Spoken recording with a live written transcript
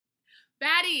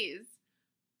Baddies.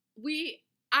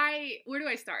 Where do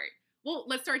I start? Well,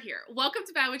 let's start here. Welcome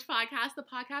to Bad Witch Podcast, the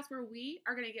podcast where we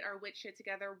are going to get our witch shit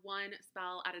together one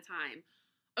spell at a time.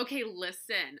 Okay,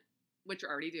 listen, what you're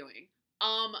already doing.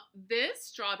 This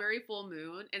strawberry full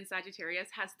moon in Sagittarius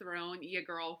has thrown ya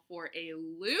girl for a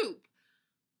loop.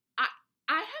 I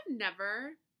have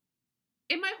never,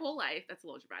 in my whole life, that's a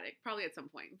little dramatic, probably at some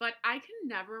point, but I can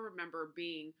never remember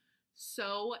being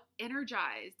so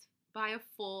energized by a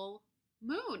full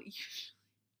moon.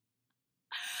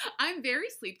 I'm very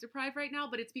sleep deprived right now,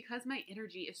 but it's because my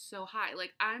energy is so high.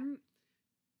 Like, I'm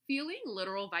feeling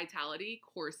literal vitality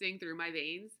coursing through my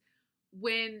veins.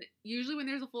 Usually when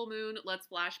there's a full moon, let's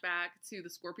flash back to the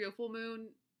Scorpio full moon.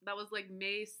 That was like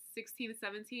May 16th,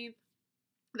 17th.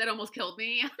 That almost killed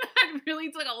me. It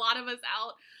really took a lot of us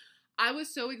out. I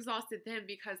was so exhausted then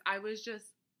because I was just,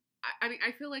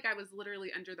 I feel like I was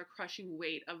literally under the crushing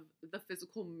weight of the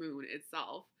physical moon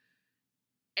itself.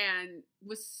 And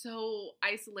was so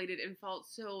isolated and felt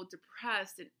so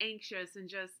depressed and anxious and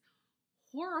just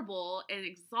horrible and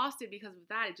exhausted because of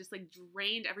that. It just like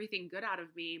drained everything good out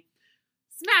of me.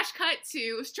 Smash cut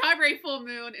to strawberry full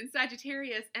moon in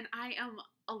Sagittarius, and I am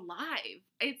alive.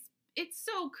 It's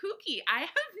so kooky. I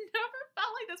have never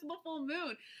felt like this with a full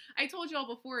moon. I told you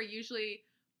all before, usually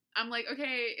I'm like,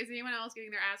 okay, is anyone else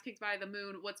getting their ass kicked by the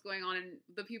moon? What's going on? And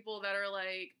the people that are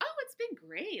like, oh, it's been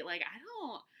great. Like,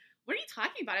 what are you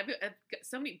talking about? I've got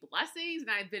so many blessings and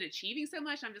I've been achieving so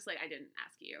much. I'm just like, I didn't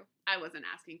ask you. I wasn't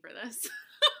asking for this.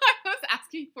 I was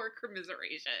asking for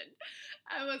commiseration.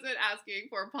 I wasn't asking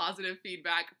for positive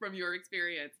feedback from your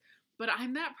experience. But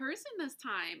I'm that person this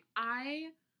time.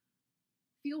 I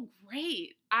feel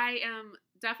great. I am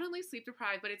definitely sleep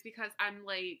deprived, but it's because I'm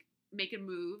like making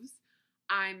moves.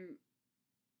 I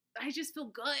just feel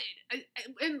good.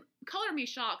 And color me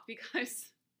shocked because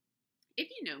if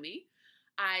you know me,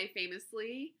 I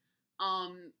famously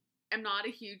am not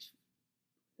a huge,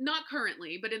 not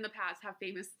currently, but in the past have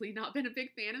famously not been a big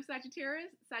fan of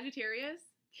Sagittarius.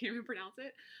 Can't even pronounce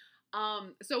it.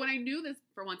 So when I knew this,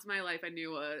 for once in my life, I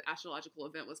knew an astrological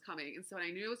event was coming. And so when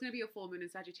I knew it was going to be a full moon in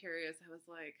Sagittarius, I was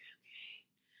like, okay,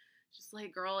 just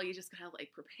like, girl, you just gotta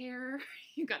like prepare.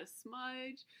 You gotta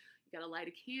smudge. You gotta light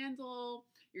a candle.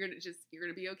 You're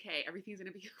gonna be okay. Everything's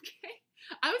gonna be okay.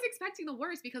 I was expecting the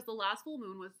worst because the last full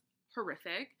moon was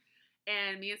horrific.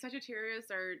 And me and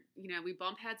Sagittarius are, we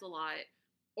bump heads a lot,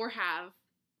 or have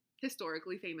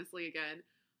historically, famously again.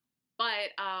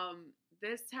 But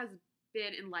this has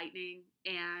been enlightening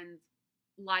and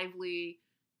lively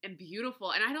and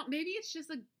beautiful. And maybe it's just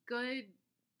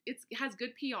it has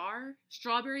good PR.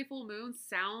 Strawberry full moon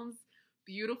sounds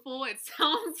beautiful. It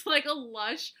sounds like a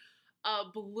lush,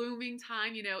 blooming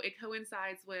time. It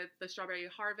coincides with the strawberry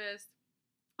harvest.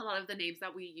 A lot of the names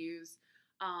that we use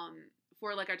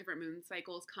for like our different moon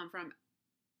cycles come from,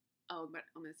 but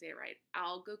I'm going to say it right,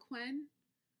 Algonquin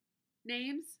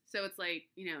names. So it's like,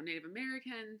 Native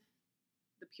American,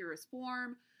 the purest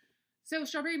form. So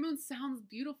strawberry moon sounds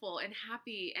beautiful and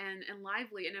happy and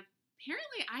lively. And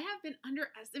apparently I have been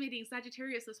underestimating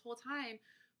Sagittarius this whole time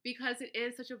because it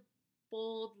is such a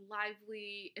bold,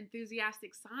 lively,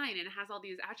 enthusiastic sign and it has all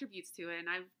these attributes to it. And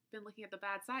I've been looking at the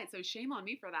bad side. So shame on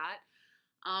me for that.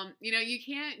 You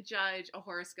can't judge a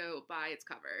horoscope by its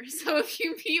cover. So if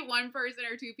you meet one person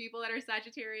or two people that are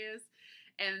Sagittarius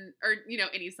or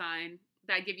any sign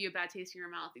that give you a bad taste in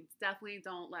your mouth, definitely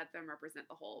don't let them represent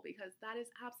the whole, because that is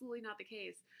absolutely not the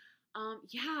case.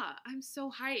 Yeah, I'm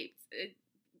so hyped.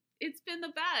 It's been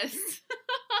the best.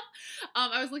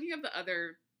 I was looking up the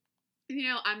other,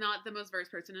 I'm not the most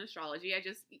versed person in astrology.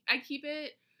 I keep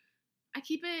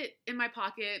it in my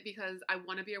pocket because I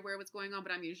want to be aware of what's going on,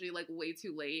 but I'm usually like way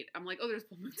too late. I'm like, oh, there's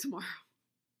full moon tomorrow.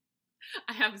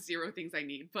 I have 0 things I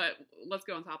need, but let's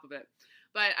go on top of it.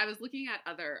 But I was looking at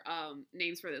other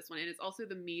names for this one, and it's also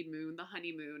the mead moon, the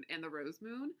honey moon, and the rose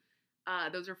moon.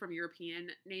 Those are from European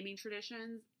naming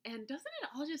traditions. And doesn't it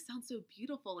all just sound so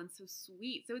beautiful and so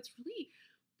sweet? So it's really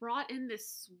brought in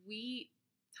this sweet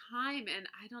time, and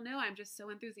I don't know, I'm just so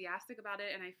enthusiastic about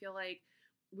it, and I feel like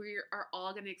we are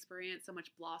all going to experience so much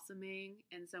blossoming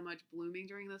and so much blooming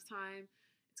during this time.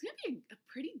 It's going to be a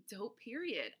pretty dope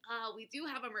period. We do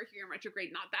have a Mercury in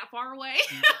retrograde not that far away,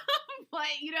 but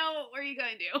what are you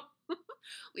going to do?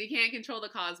 We can't control the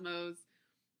cosmos,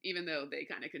 even though they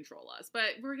kind of control us,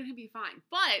 but we're going to be fine.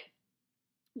 But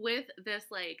with this,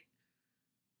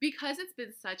 because it's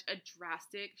been such a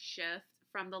drastic shift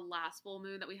from the last full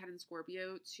moon that we had in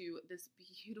Scorpio to this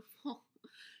beautiful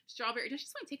strawberry.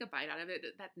 Just want to take a bite out of it.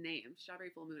 That name,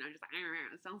 strawberry full moon. I'm just like,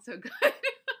 it sounds so good.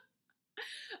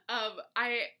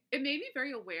 It made me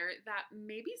very aware that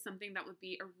maybe something that would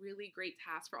be a really great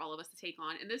task for all of us to take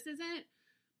on, and this isn't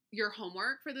your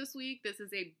homework for this week. This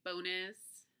is a bonus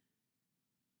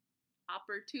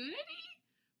opportunity,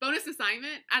 bonus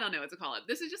assignment. I don't know what to call it.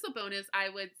 This is just a bonus. I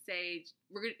would say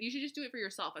you should just do it for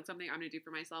yourself. It's something I'm going to do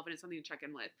for myself, and it's something to check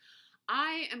in with.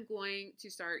 I am going to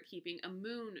start keeping a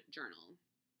moon journal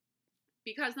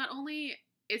because not only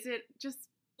is it just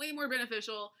way more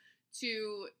beneficial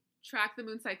to track the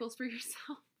moon cycles for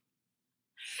yourself.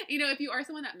 You know, if you are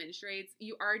someone that menstruates,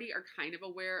 you already are kind of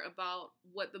aware about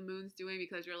what the moon's doing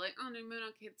because you're like, oh, new moon,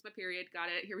 okay, it's my period, got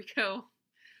it, here we go.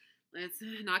 Let's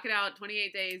knock it out,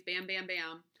 28 days, bam, bam,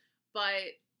 bam.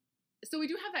 But so we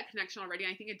do have that connection already.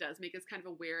 I think it does make us kind of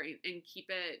aware and keep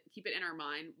it in our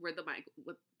mind where the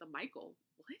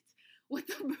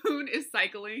moon is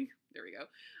cycling. There we go,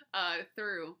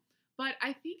 through. But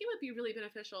I think it would be really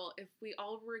beneficial if we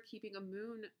all were keeping a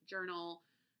moon journal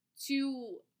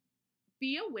to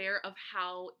be aware of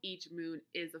how each moon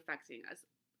is affecting us.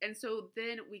 And so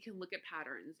then we can look at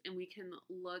patterns and we can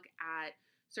look at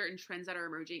certain trends that are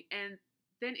emerging and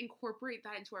then incorporate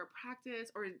that into our practice,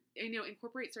 or, you know,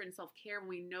 incorporate certain self-care when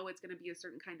we know it's going to be a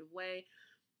certain kind of way.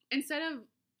 Instead of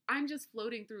I'm just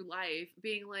floating through life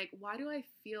being like, why do I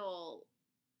feel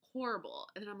horrible?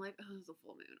 And then I'm like, oh, there's a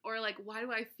full moon. Or like, why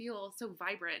do I feel so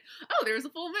vibrant? Oh, there's a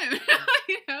full moon.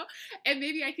 You know? And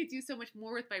maybe I could do so much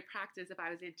more with my practice if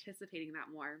I was anticipating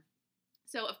that more.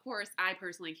 So of course, I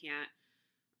personally can't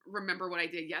remember what I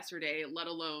did yesterday, let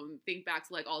alone think back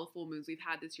to like all the full moons we've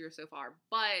had this year so far.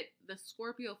 But the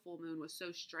Scorpio full moon was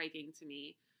so striking to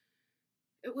me.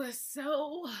 It was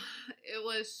so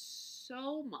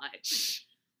much.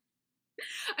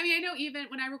 I mean, I know even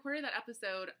when I recorded that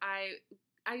episode, I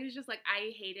was just like,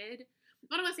 I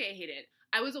don't want to say I hated.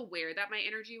 I was aware that my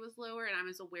energy was lower, and I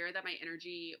was aware that my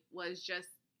energy was just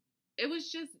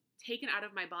taken out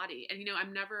of my body. And, you know,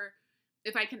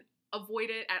 if I can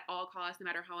avoid it at all costs, no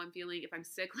matter how I'm feeling, if I'm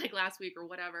sick like last week or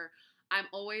whatever, I'm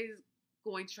always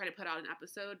going to try to put out an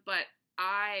episode. But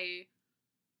I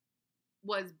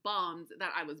was bummed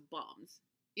that I was bummed,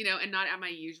 you know, and not at my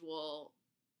usual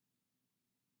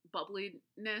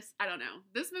bubbliness. I don't know.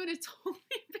 This moon has totally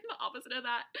been the opposite of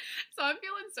that. So I'm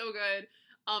feeling so good.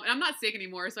 And I'm not sick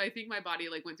anymore. So I think my body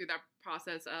like went through that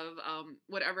process of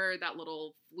whatever that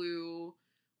little flu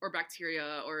or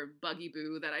bacteria or buggy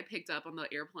boo that I picked up on the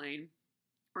airplane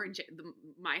or in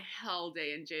my hell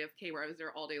day in JFK where I was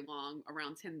there all day long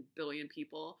around 10 billion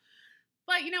people.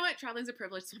 But you know what? Traveling's a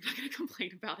privilege, so I'm not going to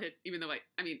complain about it, even though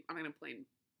I mean, I'm going to complain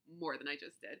more than I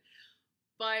just did.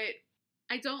 But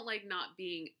I don't like not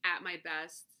being at my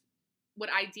best, what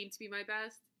I deem to be my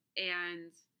best,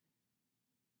 and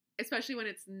especially when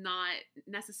it's not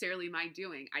necessarily my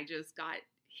doing. I just got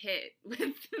hit with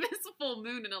this full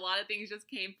moon and a lot of things just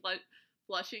came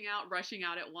rushing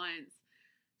out at once.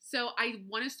 So I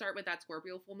want to start with that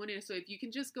Scorpio full moon. So if you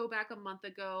can just go back a month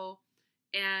ago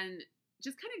and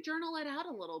just kind of journal it out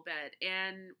a little bit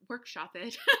and workshop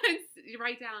it.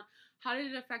 Write down, how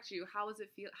did it affect you? How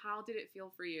did it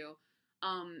feel for you?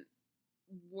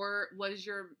 Was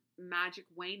your magic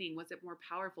waning? Was it more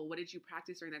powerful? What did you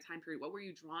practice during that time period? What were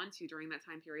you drawn to during that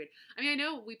time period? I mean, I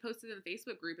know we posted in the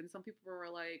Facebook group and some people were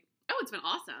like, oh, it's been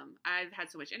awesome. I've had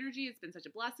so much energy. It's been such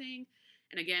a blessing.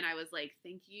 And again, I was like,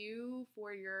 thank you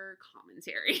for your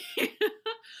commentary.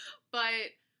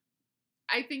 But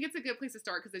I think it's a good place to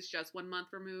start because it's just 1 month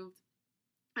removed.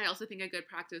 I also think a good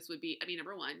practice would be,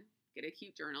 number one, get a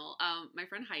cute journal. My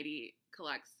friend Heidi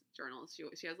collects journals.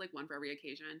 She has like one for every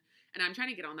occasion. And I'm trying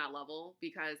to get on that level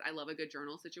because I love a good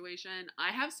journal situation.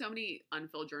 I have so many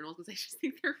unfilled journals because I just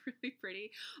think they're really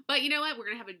pretty. But you know what?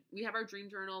 We have our dream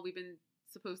journal. We've been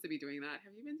supposed to be doing that.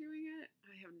 Have you been doing it?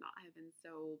 I have not. I have been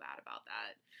so bad about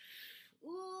that.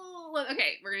 Ooh,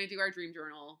 okay, we're going to do our dream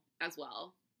journal as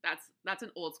well. That's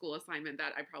an old school assignment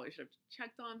that I probably should have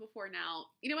checked on before now.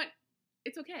 You know what?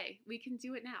 It's okay. We can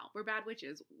do it now. We're bad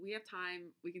witches. We have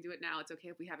time. We can do it now. It's okay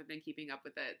if we haven't been keeping up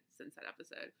with it since that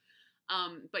episode.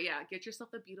 But yeah, get yourself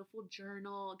a beautiful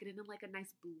journal. Get it in like a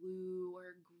nice blue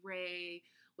or gray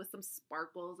with some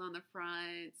sparkles on the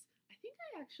front. I think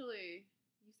I actually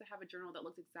used to have a journal that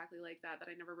looked exactly like that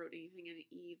I never wrote anything in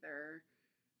either.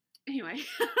 Anyway,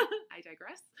 I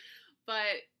digress.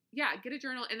 But yeah, get a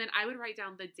journal. And then I would write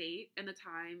down the date and the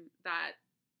time that,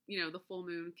 the full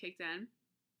moon kicked in.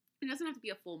 It doesn't have to be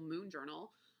a full moon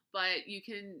journal, but you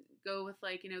can go with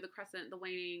like, the crescent, the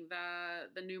waning,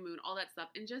 the new moon, all that stuff,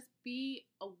 and just be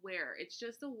aware. It's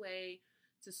just a way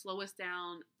to slow us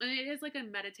down. And it is like a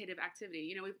meditative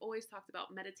activity. We've always talked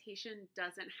about meditation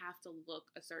doesn't have to look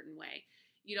a certain way.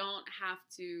 You don't have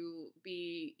to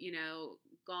be,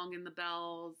 gonging the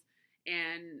bells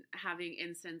and having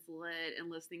incense lit and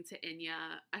listening to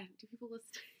Enya. Do people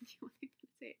listen to Enya when they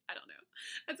meditate? I don't know.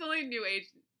 That's the only new age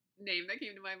name that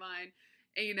came to my mind.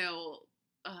 And,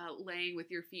 laying with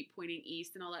your feet pointing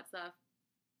east and all that stuff.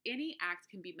 Any act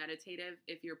can be meditative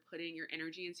if you're putting your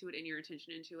energy into it and your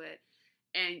attention into it.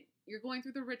 And you're going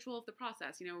through the ritual of the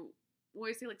process. We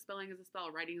always say like spelling is a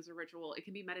spell, writing is a ritual. It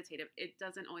can be meditative. It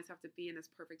doesn't always have to be in this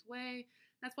perfect way.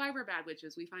 That's why we're bad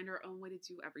witches. We find our own way to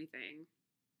do everything.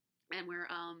 And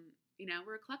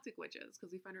we're eclectic witches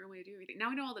because we find our own way to do everything. Now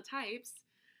we know all the types,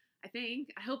 I think.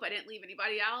 I hope I didn't leave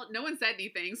anybody out. No one said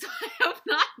anything, so I hope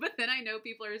not. But then I know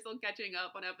people are still catching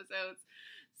up on episodes.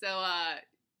 So,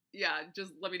 yeah,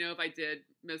 just let me know if I did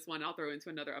miss one. I'll throw into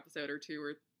another episode or 2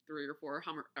 or 3 or 4,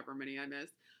 however many I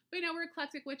missed. But we're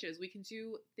eclectic witches. We can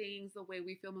do things the way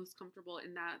we feel most comfortable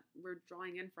in that we're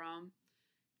drawing in from.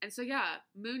 And so, yeah,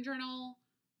 moon journal,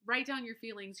 write down your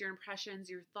feelings, your impressions,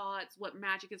 your thoughts, what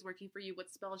magic is working for you,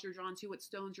 what spells you're drawn to, what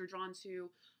stones you're drawn to,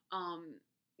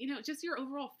 just your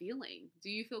overall feeling. Do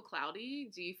you feel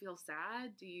cloudy? Do you feel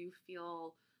sad? Do you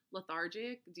feel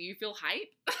lethargic? Do you feel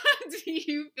hype? Do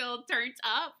you feel turned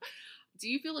up? Do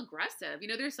you feel aggressive?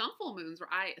 There's some full moons where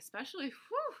especially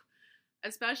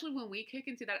when we kick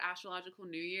into that astrological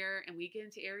new year and we get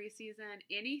into Aries season,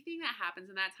 anything that happens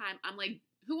in that time, I'm like,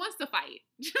 who wants to fight?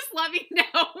 Just let me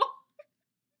know.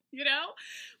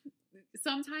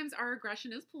 Sometimes our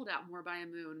aggression is pulled out more by a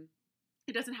moon.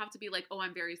 It doesn't have to be like, oh,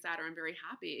 I'm very sad or I'm very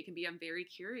happy. It can be, I'm very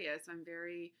curious. I'm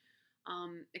very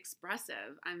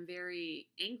expressive. I'm very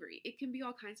angry. It can be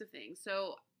all kinds of things.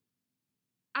 So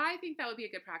I think that would be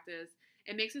a good practice.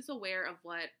 It makes us aware of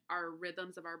what our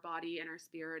rhythms of our body and our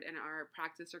spirit and our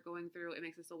practice are going through. It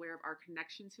makes us aware of our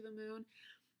connection to the moon.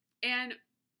 And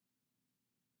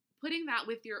putting that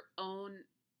with your own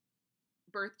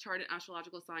birth chart and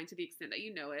astrological sign to the extent that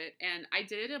you know it. And I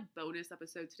did a bonus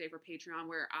episode today for Patreon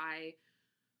where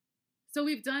so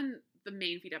we've done the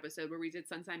main feed episode where we did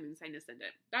sun sign, moon sign,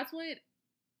 ascendant. That's what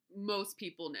most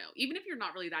people know. Even if you're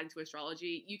not really that into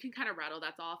astrology, you can kind of rattle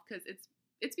that off because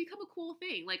it's become a cool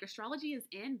thing. Like astrology is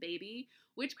in, baby.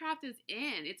 Witchcraft is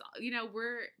in. It's,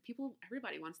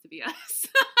 everybody wants to be us,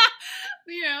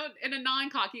 in a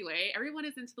non-cocky way. Everyone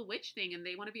is into the witch thing and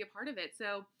they want to be a part of it.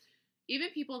 So even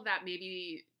people that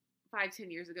maybe 5-10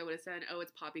 years ago would have said, oh,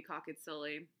 it's poppycock, it's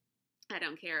silly, I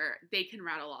don't care, they can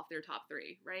rattle off their top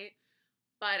 3, right?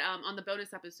 But on the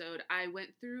bonus episode, I went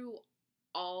through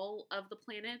all of the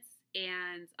planets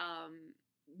and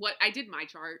what I did my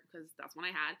chart because that's one I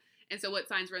had. And so what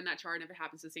signs were in that chart, and if it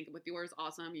happens to sync up with yours,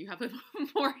 awesome. You have a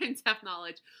more in-depth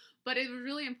knowledge. But it was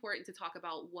really important to talk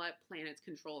about what planets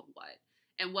controlled what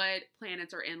and what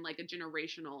planets are in like a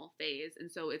generational phase.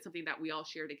 And so it's something that we all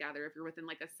share together if you're within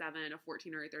like a 7, a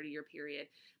 14, or a 30-year period.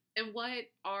 And what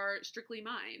are strictly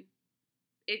mine.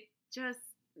 It just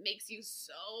makes you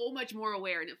so much more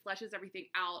aware and it fleshes everything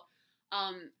out.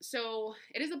 So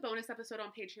it is a bonus episode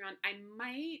on Patreon. I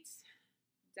might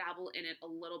dabble in it a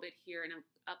little bit here in an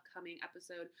upcoming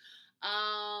episode.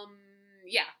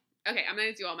 Yeah. Okay, I'm going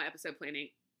to do all my episode planning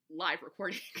live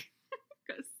recording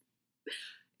because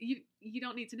you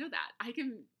don't need to know that. I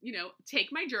can, take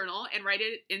my journal and write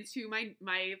it into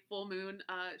my full moon,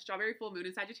 strawberry full moon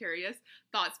in Sagittarius,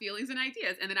 thoughts, feelings, and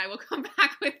ideas, and then I will come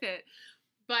back with it.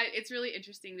 But it's really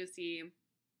interesting to see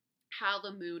how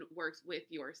the moon works with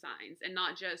your signs and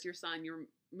not just your sun, your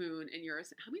moon, and your,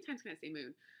 how many times can I say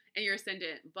moon? And your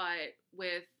ascendant, but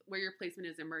with where your placement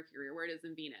is in Mercury or where it is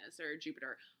in Venus or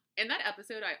Jupiter. In that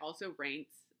episode, I also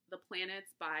ranked the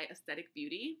planets by aesthetic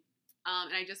beauty.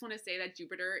 And I just want to say that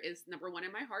Jupiter is number 1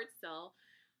 in my heart still.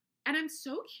 And I'm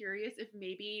so curious if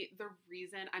maybe the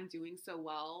reason I'm doing so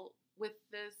well with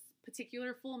this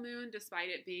particular full moon, despite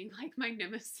it being like my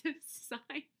nemesis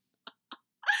sign.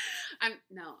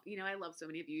 I love so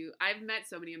many of you. I've met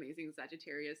so many amazing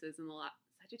Sagittariuses in the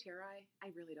Sagittarii?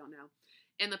 I really don't know.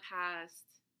 In the past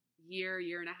year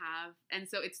and a half. And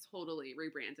so it's totally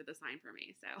rebranded the sign for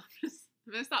me. So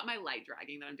I'm going to stop my light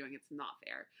dragging that I'm doing. It's not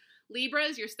fair.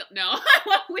 Libras, you're still, no, I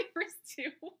love Libras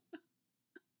too.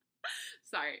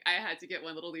 Sorry, I had to get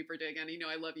one little Libra dig in.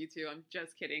 I love you too. I'm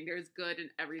just kidding. There's good in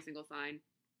every single sign.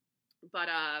 But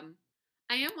I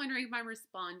am wondering if I'm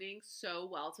responding so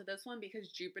well to this one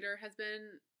because Jupiter has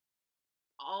been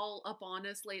all up on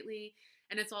us lately.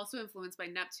 And it's also influenced by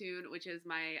Neptune, which is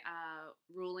my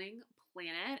ruling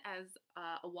planet as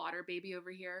a water baby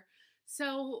over here.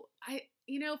 So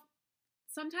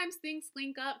sometimes things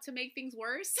link up to make things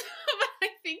worse. But I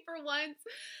think for once,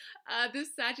 this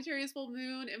Sagittarius full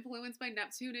moon influenced by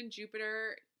Neptune and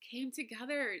Jupiter came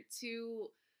together to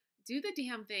do the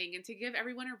damn thing and to give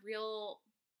everyone a real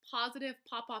positive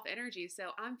pop off energy. So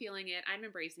I'm feeling it. I'm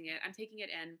embracing it. I'm taking it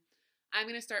in. I'm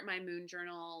going to start my moon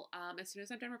journal as soon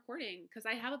as I'm done recording because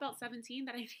I have about 17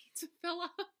 that I need to fill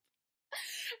up.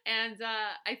 And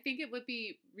I think it would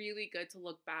be really good to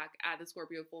look back at the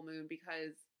Scorpio full moon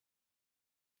because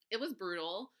it was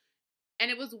brutal. And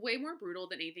it was way more brutal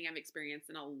than anything I've experienced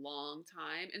in a long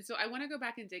time. And so I want to go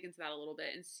back and dig into that a little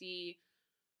bit and see,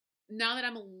 now that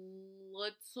I'm a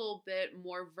little bit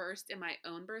more versed in my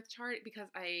own birth chart, because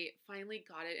I finally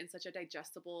got it in such a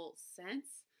digestible sense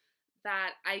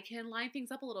that I can line things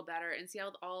up a little better and see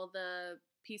how all the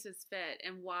pieces fit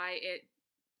and why it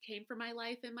came from my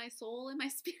life and my soul and my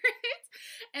spirit.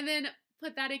 And then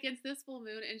put that against this full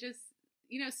moon and just,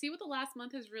 see what the last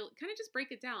month has really kind of just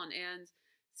break it down and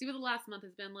see what the last month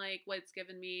has been like, what it's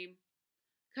given me.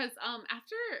 Because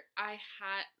after I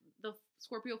had the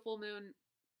Scorpio full moon,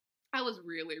 I was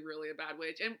really, really a bad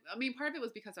witch. And I mean, part of it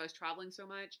was because I was traveling so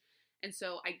much. And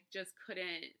so I just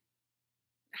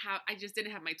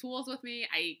didn't have my tools with me.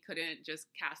 I couldn't just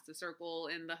cast a circle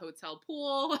in the hotel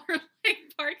pool or like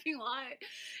parking lot.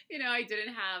 I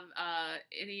didn't have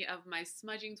any of my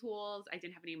smudging tools. I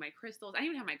didn't have any of my crystals. I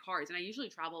didn't even have my cards, and I usually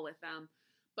travel with them.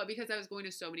 But because I was going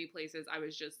to so many places, I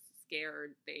was just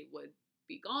scared they would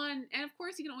be gone. And of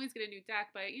course, you can always get a new deck,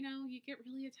 but you get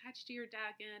really attached to your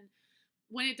deck. And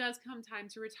when it does come time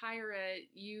to retire it,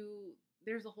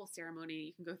 there's a whole ceremony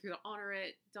you can go through to honor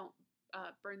it. Don't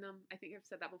burn them. I think I've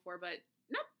said that before, but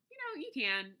nope, you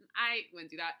can. I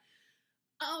wouldn't do that.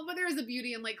 But there is a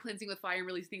beauty in like cleansing with fire and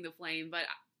releasing the flames.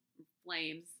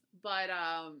 But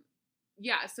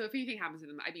yeah, so if anything happens to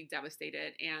them, I'd be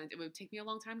devastated, and it would take me a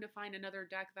long time to find another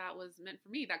deck that was meant for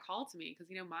me, that called to me,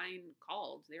 because mine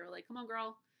called. They were like, "Come on,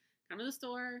 girl, come to the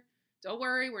store. Don't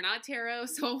worry, we're not tarot,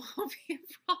 so it won't be a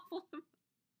problem."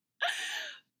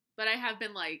 But I have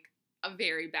been like a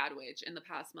very bad witch in the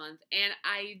past month, and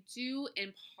I do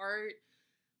in part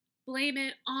blame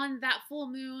it on that full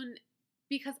moon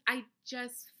because I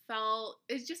just felt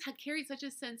it just had carried such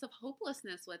a sense of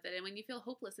hopelessness with it. And when you feel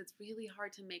hopeless, it's really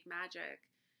hard to make magic.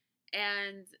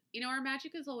 And, our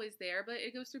magic is always there, but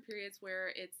it goes through periods where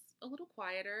it's a little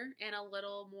quieter and a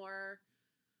little more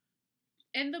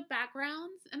in the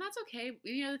background. And that's okay.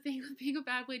 The thing with being a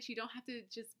bad witch, you don't have to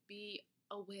just be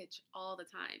a witch all the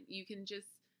time. You can just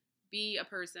be a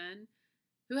person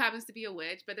who happens to be a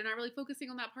witch, but they're not really focusing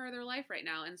on that part of their life right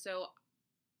now. And so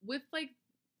with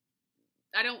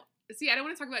I don't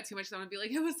want to talk about it too much. So I'm going to be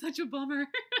like, it was such a bummer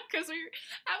because we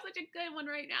have such a good one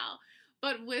right now.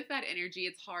 But with that energy,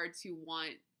 it's hard to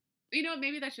want,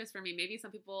 maybe that's just for me. Maybe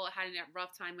some people had a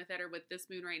rough time with it or with this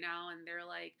moon right now. And they're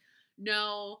like,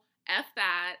 no, F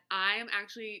that. I am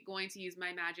actually going to use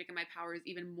my magic and my powers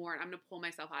even more. And I'm going to pull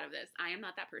myself out of this. I am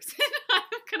not that person.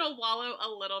 I'm going to wallow a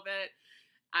little bit.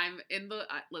 I'm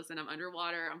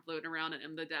underwater. I'm floating around and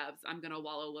in the depths. I'm going to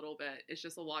wallow a little bit. It's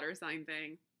just a water sign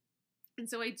thing. And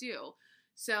so I do.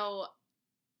 So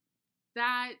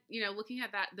that, looking at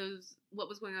what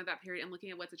was going on at that period and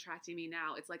looking at what's attracting me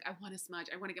now, it's like, I want to smudge.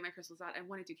 I want to get my crystals out. I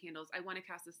want to do candles. I want to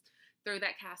throw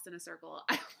that cast in a circle.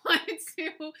 I want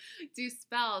to do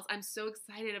spells. I'm so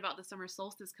excited about the summer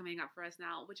solstice coming up for us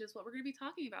now, which is what we're going to be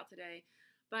talking about today.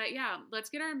 But yeah, let's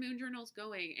get our moon journals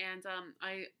going. And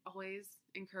I always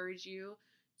encourage you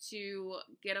to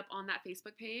get up on that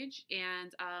Facebook page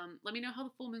and let me know how the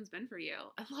full moon's been for you.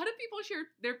 A lot of people share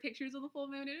their pictures of the full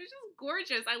moon, and it's just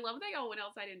gorgeous. I love that y'all went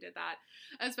outside and did that,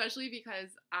 especially because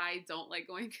I don't like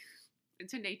going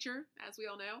into nature, as we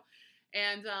all know.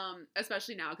 And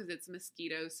especially now because it's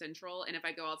mosquito central, and if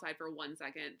I go outside for 1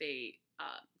 second, they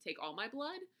take all my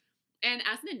blood. And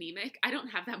as an anemic, I don't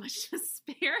have that much to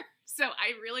spare, so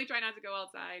I really try not to go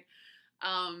outside.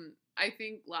 I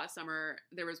think last summer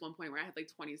there was one point where I had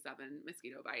like 27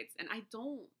 mosquito bites, and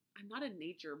I'm not a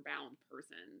nature bound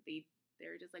person.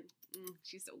 They're just like,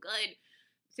 she's so good,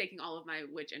 taking all of my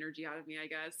witch energy out of me, I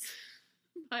guess.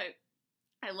 But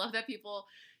I love that people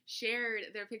shared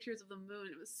their pictures of the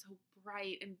moon. It was so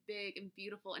bright and big and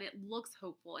beautiful, and it looks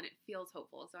hopeful and it feels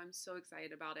hopeful. So I'm so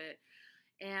excited about it.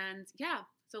 And yeah,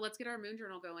 so let's get our moon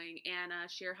journal going and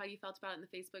share how you felt about it in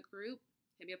the Facebook group.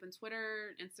 Hit me up on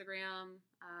Twitter, Instagram,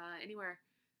 anywhere.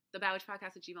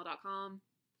 thebadwitchpodcast@gmail.com.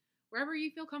 Wherever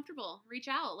you feel comfortable, reach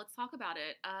out. Let's talk about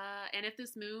it. And if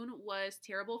this moon was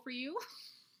terrible for you,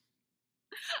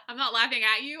 I'm not laughing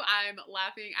at you. I'm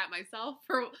laughing at myself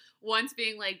for once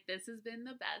being like, this has been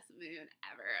the best moon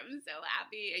ever. I'm so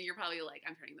happy. And you're probably like,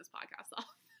 I'm turning this podcast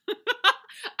off.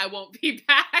 I won't be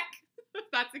back. If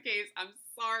that's the case, I'm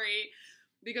sorry.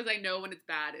 Because I know when it's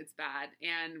bad, it's bad.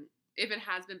 And if it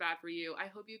has been bad for you, I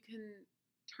hope you can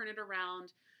turn it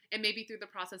around And maybe through the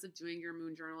process of doing your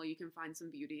moon journal, you can find some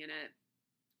beauty in it,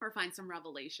 or find some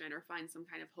revelation, or find some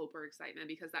kind of hope or excitement,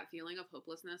 because that feeling of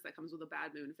hopelessness that comes with a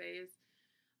bad moon phase,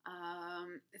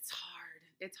 it's hard.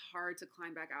 It's hard to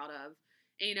climb back out of.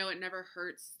 And it never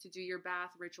hurts to do your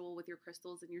bath ritual with your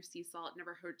crystals and your sea salt. It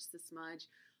never hurts to smudge.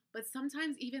 But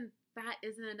sometimes even that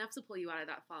isn't enough to pull you out of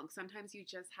that funk. Sometimes you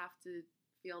just have to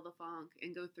feel the funk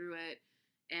and go through it,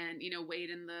 and wade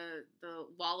in the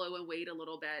wallow and wait a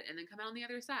little bit, and then come out on the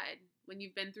other side when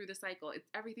you've been through the cycle.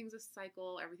 Everything's a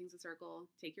cycle, everything's a circle.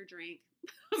 Take your drink.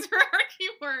 Those are our key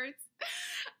words.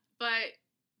 But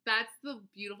that's the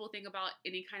beautiful thing about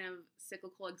any kind of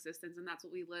cyclical existence, and that's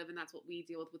what we live, and that's what we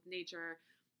deal with nature.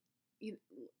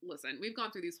 Listen, we've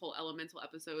gone through these whole elemental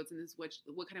episodes and this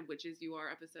what kind of witches you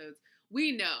are episodes.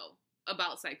 We know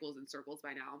about cycles and circles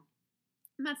by now.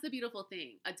 And that's the beautiful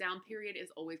thing. A down period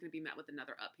is always going to be met with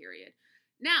another up period.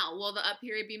 Now, will the up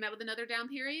period be met with another down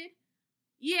period?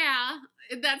 Yeah,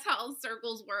 that's how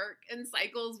circles work and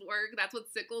cycles work. That's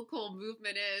what cyclical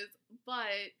movement is.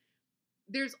 But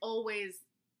there's always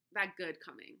that good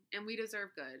coming, and we deserve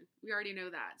good. We already know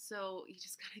that. So you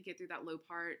just got to get through that low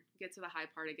part, get to the high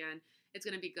part again. It's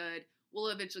going to be good. We'll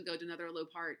eventually go to another low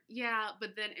part. Yeah,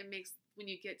 but then it makes, when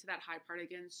you get to that high part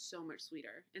again, so much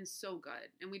sweeter and so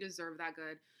good. And we deserve that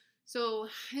good. So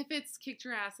if it's kicked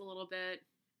your ass a little bit,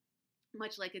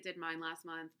 much like it did mine last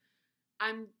month,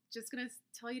 I'm just going to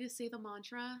tell you to say the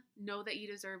mantra. Know that you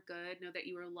deserve good. Know that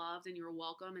you are loved and you are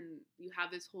welcome, and you have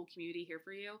this whole community here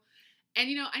for you. And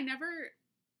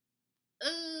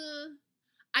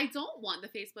I don't want the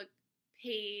Facebook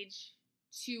page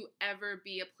to ever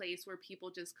be a place where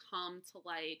people just come to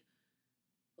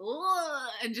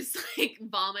and just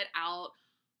vomit out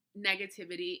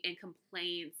negativity and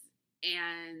complaints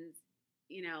and,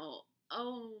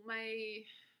 oh, my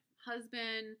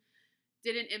husband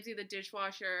didn't empty the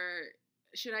dishwasher.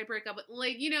 Should I break up with,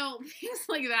 things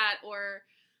like that. Or,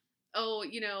 oh,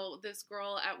 this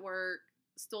girl at work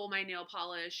stole my nail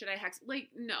polish. Should I hex?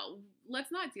 No,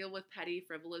 let's not deal with petty,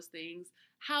 frivolous things.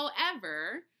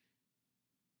 However,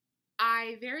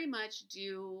 I very much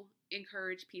do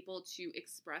encourage people to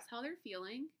express how they're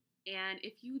feeling. And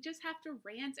if you just have to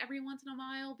rant every once in a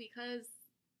while because,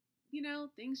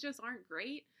 things just aren't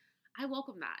great, I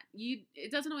welcome that.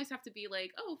 It doesn't always have to be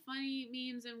funny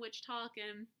memes and witch talk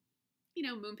and,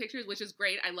 moon pictures, which is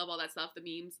great. I love all that stuff. The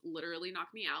memes literally knock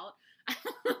me out.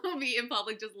 I'll be in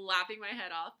public just laughing my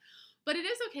head off. But it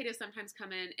is okay to sometimes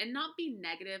come in and not be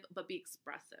negative, but be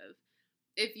expressive.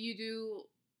 If you do,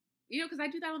 because I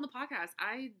do that on the podcast.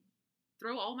 I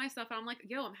throw all my stuff out. I'm like,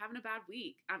 yo, I'm having a bad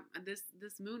week.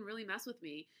 This moon really messed with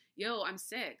me. Yo, I'm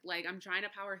sick. I'm trying to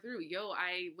power through. Yo,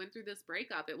 I went through this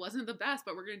breakup. It wasn't the best,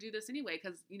 but we're going to do this anyway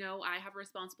because, I have a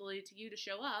responsibility to you to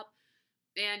show up.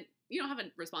 And you don't have a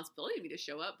responsibility to me to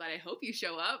show up, but I hope you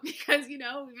show up because,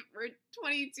 we're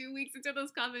 22 weeks into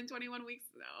this coven, 21 weeks,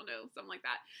 I don't know, something like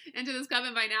that, into this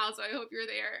coven by now. So I hope you're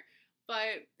there.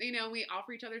 But, we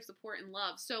offer each other support and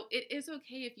love. So it is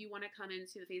okay if you want to come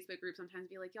into the Facebook group sometimes and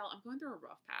be like, y'all, I'm going through a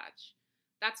rough patch.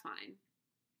 That's fine.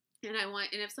 And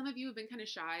if some of you have been kind of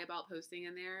shy about posting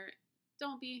in there,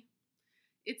 don't be.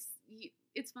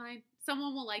 It's fine.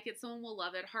 Someone will like it. Someone will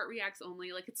love it. Heart reacts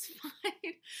only. It's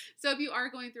fine. So if you are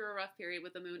going through a rough period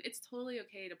with the moon, it's totally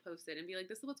okay to post it and be like,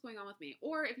 this is what's going on with me.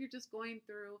 Or if you're just going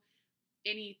through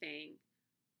anything,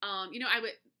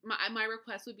 my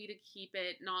request would be to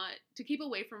keep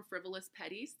away from frivolous,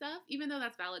 petty stuff, even though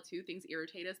that's valid too. Things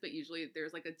irritate us, but usually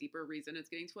there's a deeper reason it's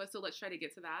getting to us. So let's try to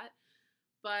get to that.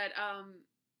 But,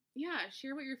 yeah,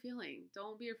 share what you're feeling.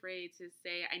 Don't be afraid to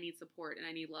say, I need support and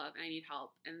I need love and I need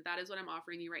help. And that is what I'm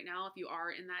offering you right now. If you are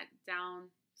in that down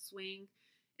swing,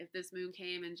 if this moon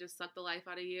came and just sucked the life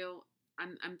out of you,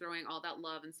 I'm throwing all that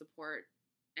love and support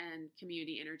and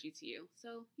community energy to you.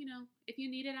 So, if you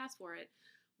need it, ask for it.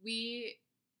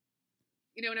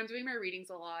 When I'm doing my readings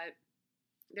a lot,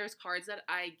 there's cards that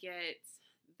I get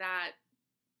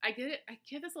I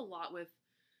get this a lot with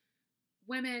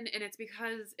women, and it's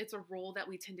because it's a role that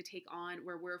we tend to take on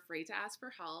where we're afraid to ask for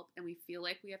help, and we feel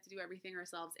like we have to do everything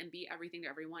ourselves and be everything to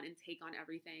everyone and take on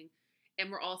everything.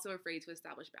 And we're also afraid to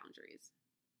establish boundaries.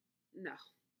 No.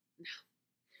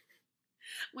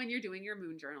 When you're doing your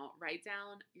moon journal, write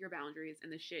down your boundaries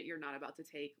and the shit you're not about to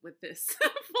take with this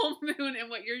full moon and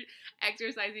what you're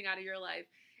exercising out of your life.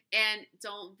 And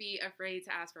don't be afraid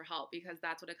to ask for help, because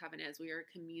that's what a coven is. We are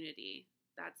a community.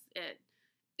 That's it.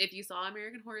 If you saw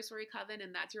American Horror Story Coven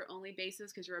and that's your only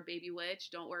basis because you're a baby witch,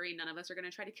 don't worry. None of us are going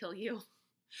to try to kill you.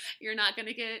 You're not going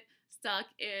to get stuck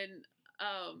in,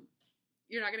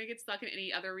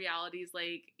 any other realities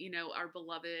like, our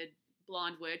beloved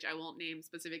Blonde Witch. I won't name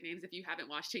specific names if you haven't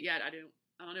watched it yet.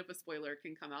 I don't know if a spoiler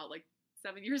can come out like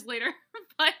 7 years later,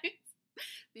 but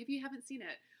maybe you haven't seen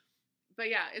it. But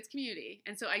yeah, it's Community.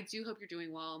 And so I do hope you're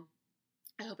doing well.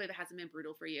 I hope it hasn't been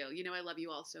brutal for you. You know, I love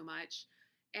you all so much.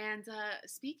 And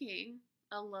speaking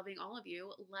of loving all of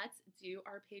you, let's do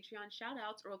our Patreon shout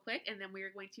outs real quick. And then we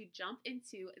are going to jump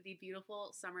into the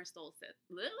beautiful summer solstice.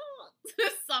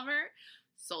 Summer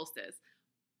solstice.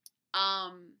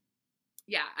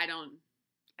 Yeah,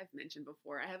 I've mentioned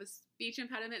before, I have a speech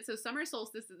impediment. So summer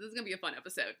solstice, this is going to be a fun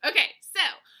episode. Okay, so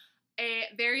a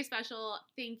very special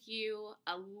thank you,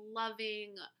 a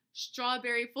loving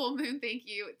strawberry full moon thank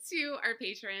you to our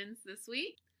patrons this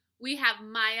week. We have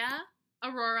Maya,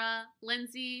 Aurora,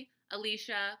 Lindsay,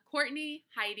 Alicia, Courtney,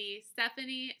 Heidi,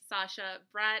 Stephanie, Sasha,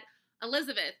 Brett,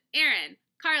 Elizabeth, Aaron,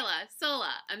 Carla,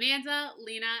 Sola, Amanda,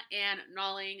 Lena, and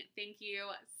Nolling. Thank you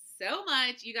so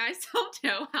much. You guys don't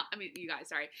know how,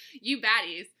 you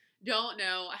baddies don't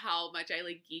know how much I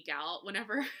like geek out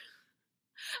whenever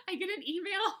I get an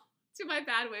email to my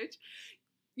bad witch,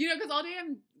 you know, because all day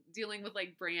I'm dealing with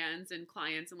like brands and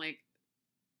clients and like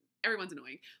everyone's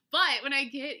annoying. But when I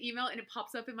get email and it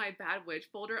pops up in my bad witch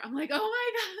folder, I'm like, oh my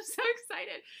God, I'm so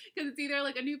excited. Because it's either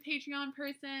like a new Patreon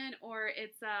person or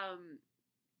it's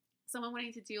someone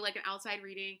wanting to do like an outside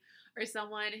reading or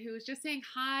someone who's just saying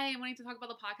hi and wanting to talk about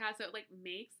the podcast. So it like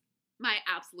makes my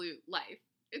absolute life.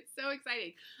 It's so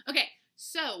exciting. Okay,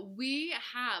 so we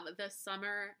have the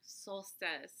summer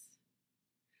solstice.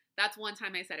 That's one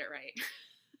time I said it right.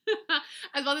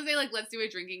 I was about to say, like, let's do a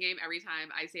drinking game every time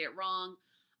I say it wrong.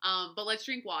 But let's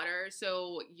drink water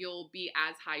so you'll be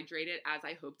as hydrated as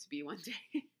I hope to be one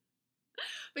day.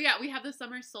 But yeah, we have the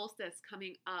summer solstice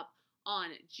coming up on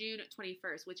June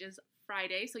 21st, which is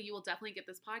Friday. So you will definitely get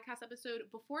this podcast episode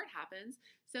before it happens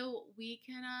so we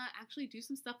can actually do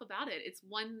some stuff about it. It's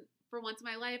for once in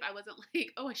my life, I wasn't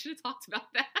like, oh, I should have talked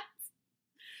about that.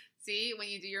 See, when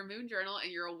you do your moon journal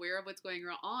and you're aware of what's going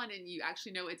on and you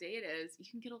actually know what day it is, you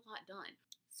can get a lot done.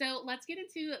 So let's get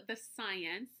into the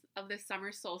science of the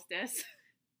summer solstice.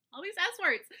 All these S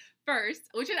words first,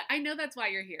 which I know that's why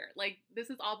you're here. Like, this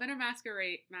has all been a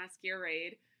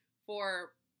masquerade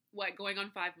for going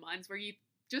on 5 months where you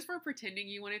just for pretending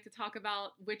you wanted to talk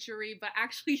about witchery, but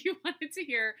actually you wanted to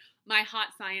hear my hot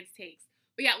science takes.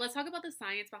 But yeah, let's talk about the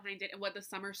science behind it and what the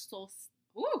summer solstice,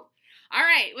 all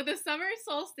right, what the summer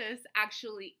solstice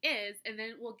actually is, and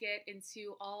then we'll get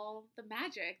into all the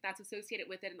magic that's associated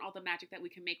with it and all the magic that we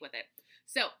can make with it.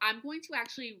 So I'm going to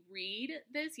actually read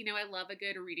this. You know, I love a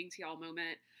good reading to y'all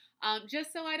moment,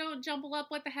 just so I don't jumble up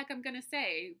what the heck I'm going to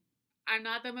say. I'm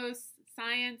not the most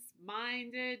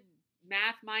science-minded,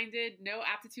 math-minded, no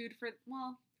aptitude for,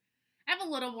 well, I have a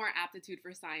little more aptitude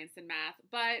for science than math,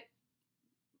 but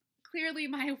clearly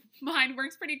my mind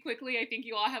works pretty quickly. I think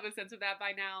you all have a sense of that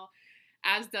by now,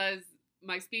 as does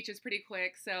my speech is pretty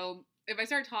quick. So if I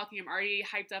start talking, I'm already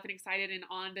hyped up and excited and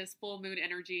on this full moon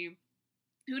energy.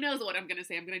 Who knows what I'm going to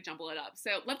say? I'm going to jumble it up.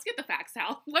 So let's get the facts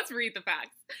out. Let's read the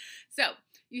facts. So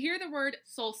you hear the word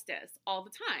solstice all the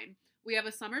time. We have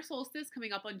a summer solstice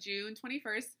coming up on June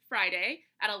 21st, Friday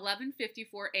at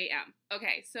 11:54 a.m.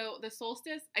 Okay, so the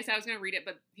solstice, I said I was going to read it,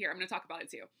 but here, I'm going to talk about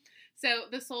it too. So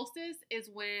the solstice is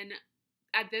when,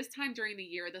 at this time during the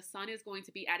year, the sun is going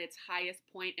to be at its highest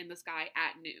point in the sky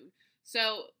at noon.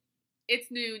 So it's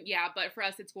noon, yeah, but for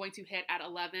us, it's going to hit at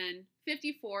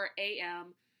 11:54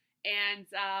 a.m. And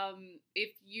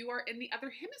if you are in the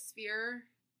other hemisphere,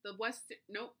 the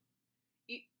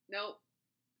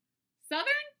southern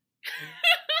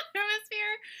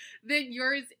hemisphere, then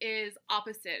yours is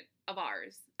opposite of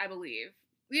ours, I believe.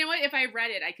 You know what? If I read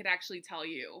it, I could actually tell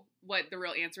you what the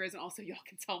real answer is, and also y'all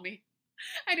can tell me.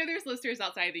 I know there's listeners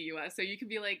outside the U.S., so you can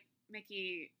be like,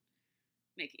 Mickey,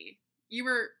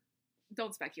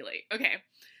 don't speculate. Okay,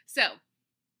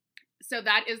 so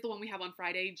that is the one we have on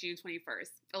Friday, June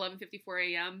 21st,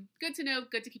 11:54 a.m. Good to know,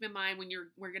 good to keep in mind when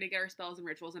we're going to get our spells and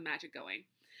rituals and magic going.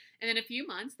 And in a few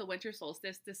months, the winter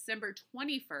solstice, December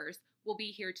 21st, will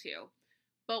be here too.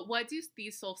 But what do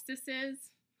these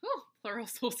solstices, plural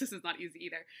solstice is not easy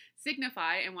either,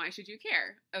 signify, and why should you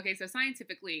care? Okay, so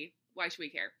scientifically, why should we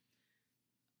care?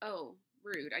 Oh,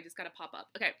 rude. I just got to pop up.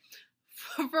 Okay.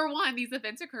 For one, these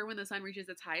events occur when the sun reaches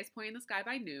its highest point in the sky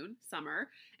by noon, summer,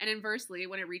 and inversely,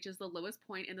 when it reaches the lowest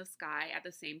point in the sky at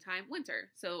the same time, winter.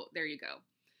 So there you go.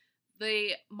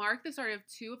 They mark the start of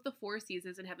 2 of the 4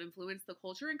 seasons and have influenced the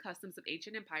culture and customs of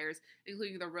ancient empires,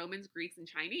 including the Romans, Greeks, and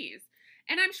Chinese.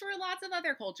 And I'm sure lots of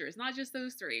other cultures, not just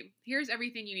those 3. Here's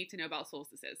everything you need to know about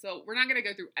solstices. So we're not going to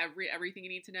go through everything you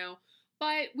need to know,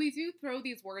 but we do throw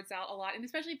these words out a lot, and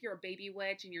especially if you're a baby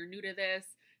witch and you're new to this,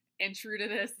 and true to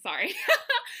this, sorry.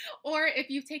 Or if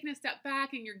you've taken a step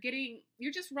back and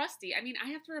you're just rusty. I mean, I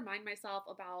have to remind myself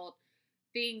about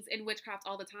things in witchcraft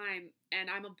all the time, and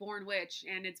I'm a born witch,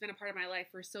 and it's been a part of my life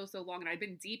for so long, and I've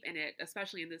been deep in it,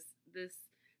 especially in this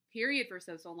period for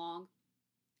so long.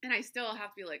 And I still have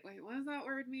to be like, wait, what does that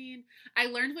word mean? I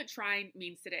learned what trine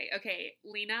means today. Okay,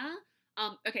 Lena.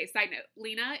 Okay, side note.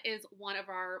 Lena is one of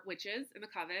our witches in the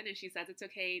coven, and she says it's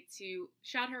okay to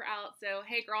shout her out. So,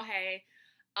 hey girl, hey.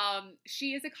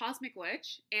 She is a cosmic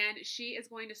witch, and she is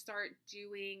going to start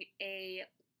doing a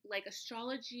like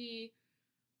astrology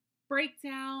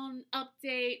breakdown,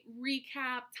 update,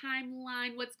 recap,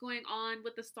 timeline, what's going on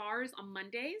with the stars on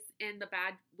Mondays in the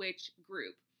Bad Witch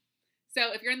group.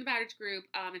 So if you're in the Bad Witch group,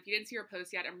 if you didn't see her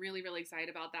post yet, I'm really, really excited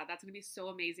about that. That's going to be so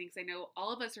amazing because I know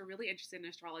all of us are really interested in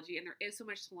astrology and there is so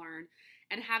much to learn.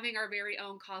 And having our very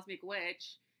own cosmic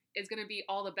witch is going to be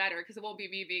all the better because it won't be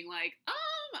me being like,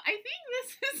 I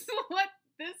think this is what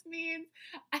this means.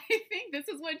 I think this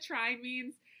is what trine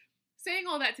means. Saying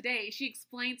all that today, she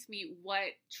explained to me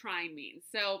what trine means.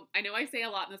 So I know I say a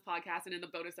lot in this podcast and in the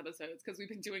bonus episodes because we've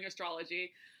been doing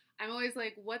astrology. I'm always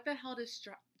like, what the hell does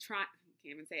trine,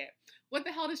 can't even say it. What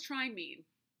the hell does trine mean?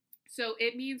 So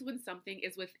it means when something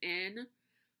is within,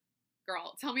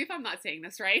 girl, tell me if I'm not saying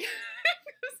this right.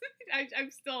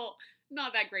 I'm still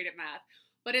not that great at math.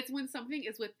 But it's when something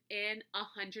is within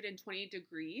 120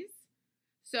 degrees.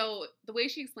 So the way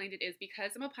she explained it is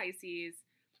because I'm a Pisces,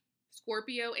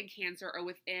 Scorpio and Cancer are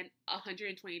within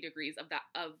 120 degrees of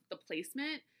the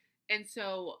placement. And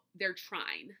so they're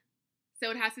trine. So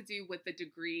it has to do with the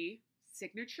degree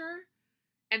signature.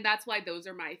 And that's why those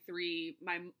are my three,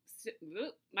 my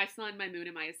sun, my moon,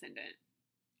 and my ascendant.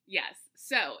 Yes.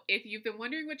 So if you've been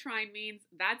wondering what trine means,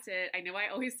 that's it. I know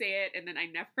I always say it, and then I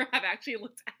never have actually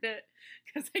looked at it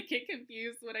because I get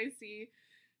confused when I see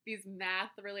these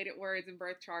math-related words and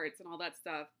birth charts and all that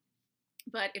stuff.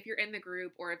 But if you're in the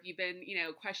group or if you've been,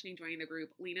 questioning joining the group,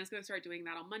 Lena's going to start doing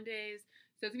that on Mondays.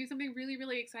 So it's going to be something really,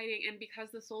 really exciting. And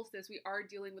because the solstice, we are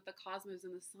dealing with the cosmos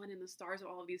and the sun and the stars and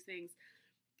all of these things.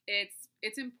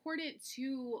 It's important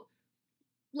to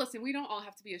listen. We don't all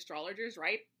have to be astrologers,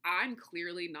 right? I'm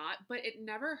clearly not, but it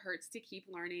never hurts to keep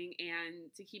learning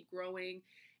and to keep growing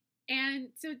and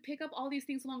to pick up all these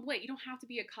things along the way. You don't have to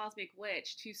be a cosmic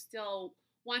witch to still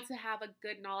want to have a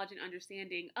good knowledge and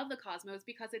understanding of the cosmos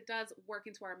because it does work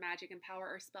into our magic and power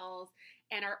our spells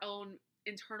and our own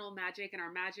internal magic and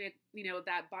our magic,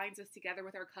 that binds us together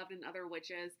with our coven and other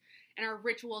witches and our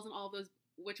rituals and all those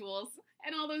rituals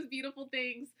and all those beautiful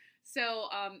things. So,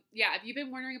 if you've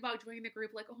been wondering about joining the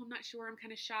group, like, oh, I'm not sure, I'm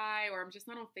kind of shy, or I'm just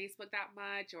not on Facebook that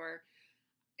much, or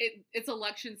it's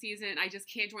election season, I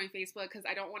just can't join Facebook because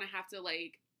I don't want to have to,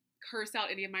 curse out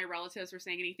any of my relatives for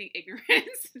saying anything ignorant.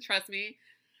 Trust me,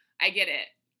 I get it.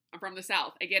 I'm from the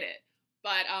South. I get it.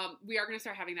 But we are going to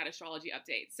start having that astrology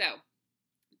update. So,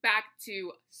 back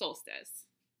to solstice.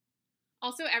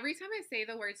 Also, every time I say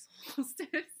the word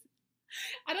solstice,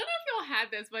 I don't know if y'all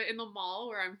had this, but in the mall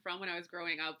where I'm from when I was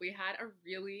growing up, we had a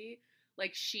really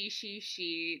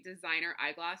she designer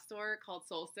eyeglass store called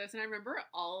Solstice. And I remember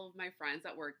all of my friends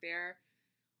that worked there,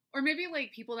 or maybe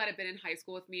people that had been in high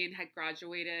school with me and had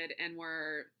graduated and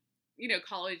were,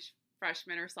 college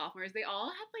freshmen or sophomores, they all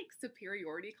had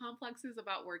superiority complexes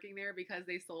about working there because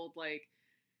they sold I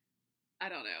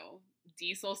don't know,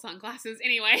 diesel sunglasses.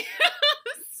 Anyway,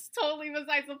 totally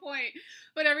besides the point.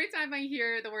 But every time I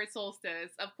hear the word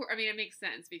solstice, of course, it makes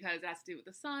sense because it has to do with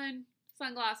the sun,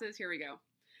 sunglasses. Here we go.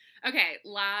 Okay,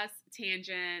 last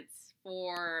tangent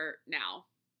for now.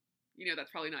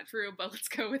 That's probably not true, but let's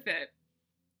go with it.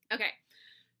 Okay,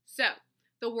 so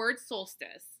the word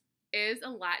solstice is a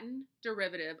Latin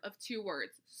derivative of two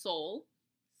words, sol,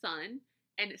 sun,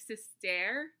 and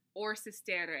sistere or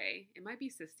sistere. It might be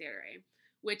sistere,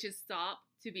 which is stop,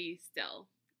 to be still.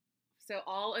 So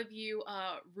all of you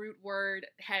root word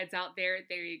heads out there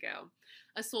you go.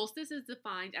 A solstice is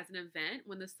defined as an event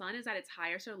when the sun is at its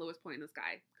highest or lowest point in the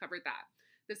sky. Covered that.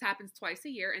 This happens twice a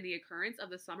year, and the occurrence of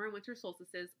the summer and winter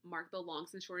solstices mark the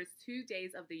longest and shortest 2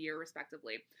 days of the year,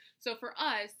 respectively. So for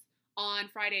us, on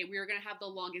Friday, we are going to have the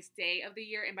longest day of the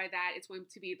year, and by that, it's going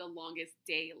to be the longest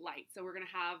daylight. So we're going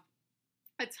to have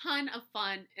a ton of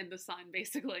fun in the sun,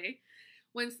 basically.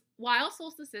 While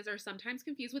solstices are sometimes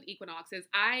confused with equinoxes,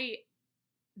 I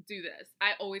do this.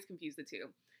 I always confuse the two.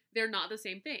 They're not the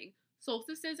same thing.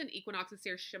 Solstices and equinoxes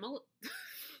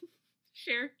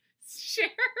share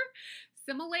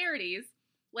similarities,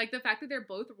 like the fact that they're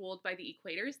both ruled by the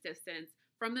equator's distance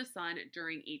from the sun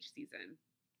during each season.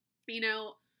 We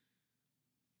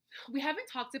haven't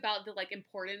talked about the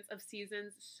importance of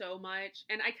seasons so much,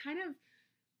 and I kind of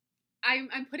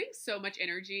I'm putting so much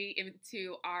energy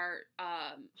into our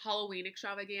Halloween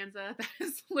extravaganza that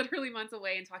is literally months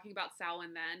away and talking about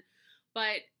Samhain then.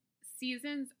 But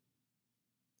seasons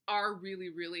are really,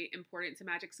 really important to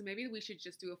magic. So maybe we should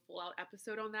just do a full out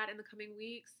episode on that in the coming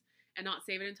weeks and not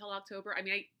save it until October. I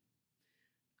mean,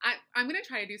 I'm gonna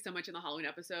try to do so much in the Halloween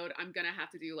episode. I'm gonna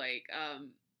have to do like on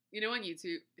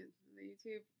YouTube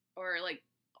or like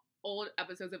old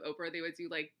episodes of Oprah, they would do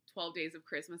like 12 days of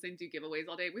Christmas and do giveaways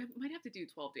all day. We might have to do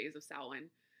 12 days of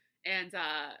Samhain. And because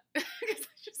I'm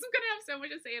gonna have so much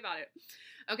to say about it.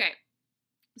 Okay,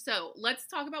 so let's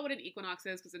talk about what an equinox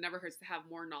is because it never hurts to have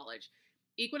more knowledge.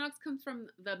 Equinox comes from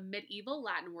the medieval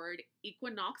Latin word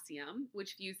equinoxium,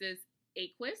 which fuses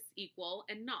equus, equal,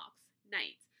 and nox,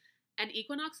 night. An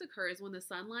equinox occurs when the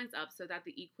sun lines up so that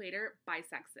the equator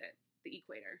bisects it, the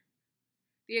equator.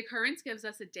 The occurrence gives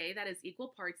us a day that is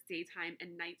equal parts daytime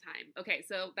and nighttime. Okay,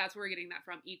 so that's where we're getting that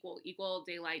from. Equal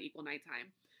daylight, equal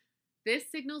nighttime. This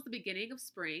signals the beginning of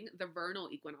spring, the vernal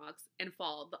equinox, and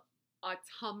fall, the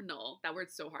autumnal, that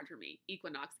word's so hard for me,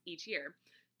 equinox each year.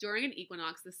 During an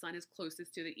equinox, the sun is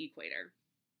closest to the equator.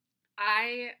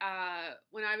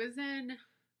 When I was in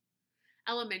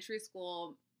elementary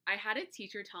school, I had a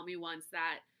teacher tell me once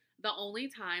that the only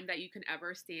time that you can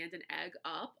ever stand an egg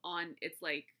up on its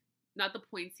like, not the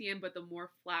pointy end, but the more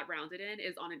flat rounded end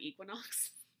is on an equinox.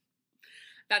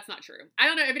 That's not true. I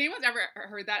don't know if anyone's ever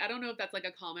heard that. I don't know if that's like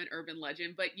a common urban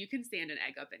legend, but you can stand an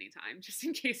egg up anytime, just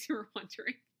in case you were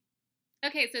wondering.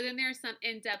 Okay, so then there's some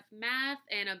in-depth math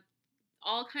and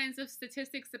all kinds of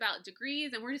statistics about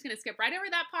degrees, and we're just going to skip right over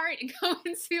that part and go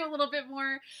into a little bit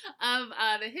more of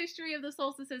the history of the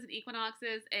solstices and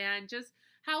equinoxes and just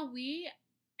how we,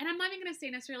 and I'm not even going to say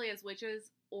necessarily as witches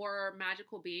or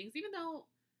magical beings, even though,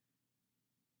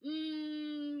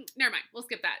 never mind, we'll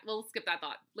skip that. We'll skip that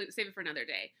thought. Save it for another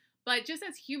day. But just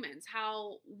as humans,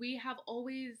 how we have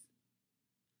always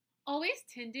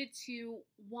tended to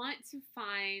want to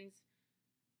find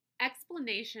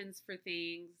explanations for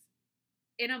things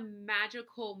in a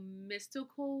magical,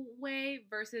 mystical way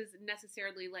versus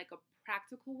necessarily like a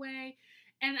practical way.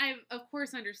 And I, of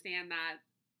course, understand that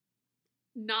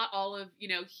not all of,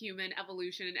 human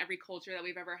evolution in every culture that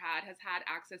we've ever had has had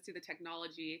access to the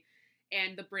technology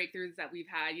and the breakthroughs that we've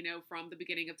had, from the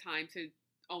beginning of time to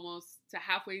almost to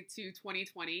halfway to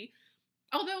 2020.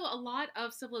 Although a lot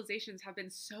of civilizations have been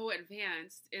so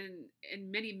advanced in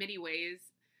many, many ways.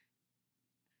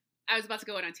 I was about to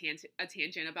go on a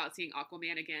tangent about seeing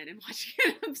Aquaman again and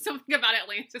watching something about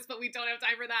Atlantis, but we don't have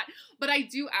time for that. But I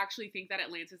do actually think that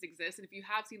Atlantis exists. And if you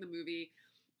have seen the movie,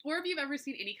 or if you've ever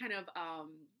seen any kind of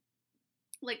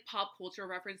like pop culture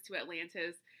reference to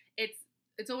Atlantis,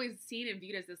 it's always seen and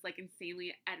viewed as this like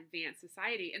insanely advanced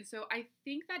society. And so I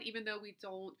think that even though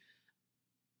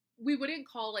we wouldn't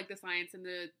call like the science and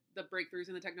the breakthroughs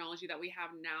and the technology that we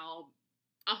have now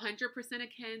 100%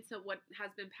 akin to what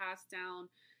has been passed down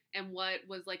and what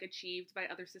was like achieved by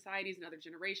other societies and other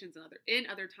generations and in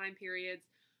other time periods.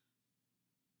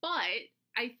 But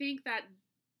I think that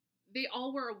they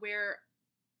all were aware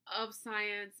of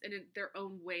science in their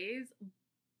own ways,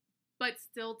 but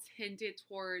still tended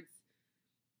towards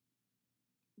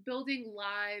building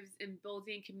lives and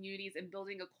building communities and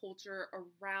building a culture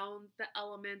around the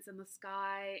elements and the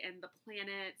sky and the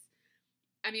planets.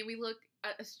 I mean,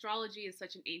 astrology is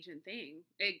such an ancient thing.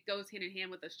 It goes hand in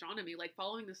hand with astronomy, like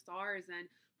following the stars and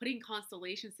putting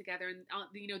constellations together and,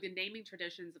 the naming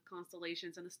traditions of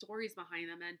constellations and the stories behind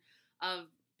them and of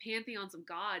pantheons of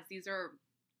gods. These are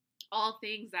all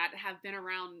things that have been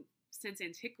around since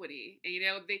antiquity.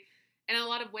 And, in a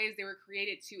lot of ways, they were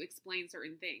created to explain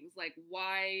certain things, like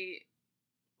why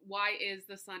is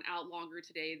the sun out longer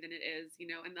today than it is, in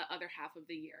the other half of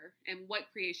the year? And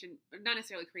what creation, not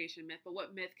necessarily creation myth, but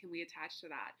what myth can we attach to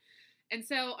that? And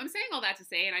so I'm saying all that to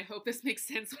say, and I hope this makes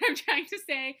sense, what I'm trying to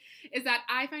say is that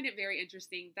I find it very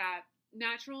interesting that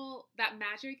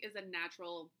magic is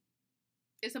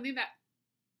something that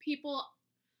people,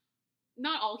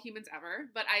 not all humans ever,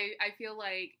 but I feel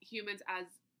like humans as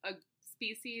a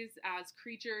species, as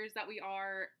creatures that we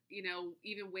are,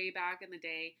 even way back in the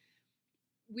day,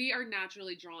 we are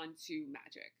naturally drawn to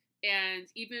magic. And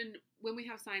even when we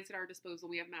have science at our disposal,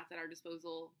 we have math at our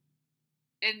disposal.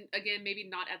 And again, maybe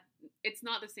it's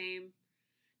not the same,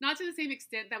 not to the same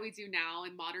extent that we do now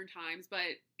in modern times,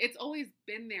 but it's always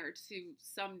been there to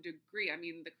some degree. I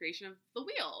mean, the creation of the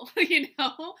wheel,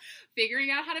 figuring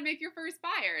out how to make your first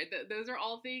fire. Those are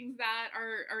all things that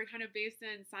are kind of based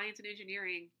in science and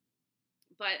engineering.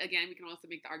 But again, we can also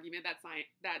make the argument that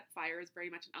fire is very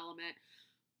much an element.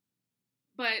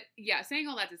 But yeah, saying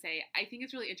all that to say, I think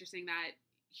it's really interesting that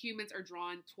humans are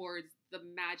drawn towards the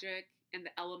magic and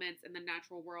the elements and the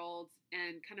natural world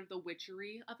and kind of the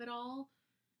witchery of it all.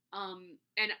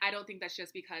 And I don't think that's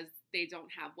just because they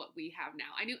don't have what we have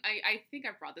now. I think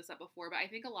I've brought this up before, but I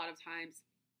think a lot of times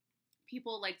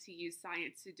people like to use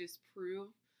science to disprove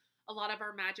a lot of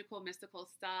our magical, mystical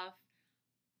stuff.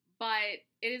 But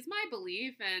it is my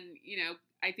belief, and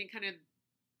I think kind of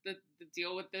the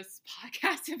deal with this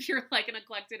podcast, if you're like an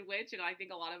eclectic witch, and I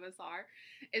think a lot of us are,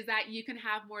 is that you can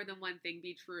have more than one thing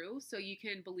be true. So you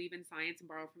can believe in science and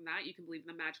borrow from that. You can believe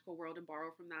in the magical world and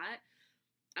borrow from that.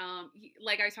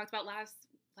 Like I talked about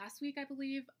last week, I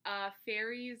believe,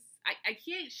 fairies. I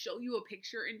can't show you a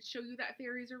picture and show you that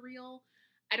fairies are real.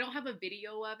 I don't have a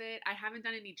video of it. I haven't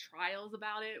done any trials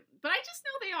about it, but I just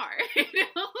know they are.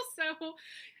 So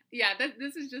yeah,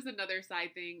 this is just another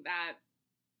side thing that,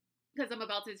 because I'm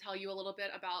about to tell you a little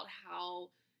bit about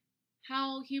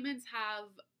how humans have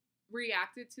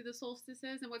reacted to the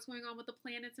solstices and what's going on with the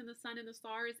planets and the sun and the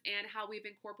stars, and how we've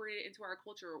incorporated it into our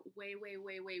culture way, way,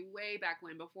 way, way, way back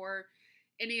when, before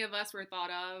any of us were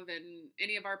thought of, and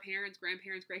any of our parents,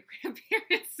 grandparents, great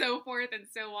grandparents, so forth and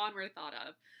so on were thought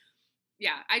of.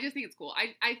 Yeah, I just think it's cool.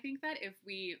 I think that if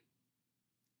we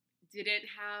didn't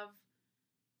have,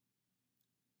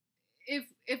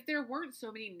 if there weren't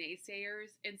so many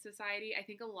naysayers in society, I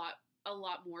think a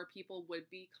lot more people would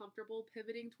be comfortable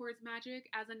pivoting towards magic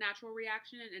as a natural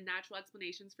reaction and natural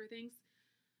explanations for things,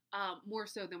 more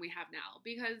so than we have now.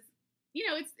 Because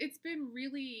it's been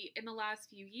really in the last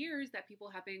few years that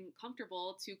people have been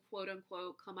comfortable to quote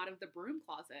unquote come out of the broom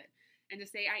closet and to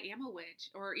say I am a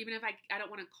witch, or even if I don't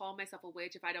want to call myself a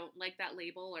witch, if I don't like that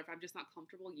label, or if I'm just not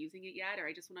comfortable using it yet, or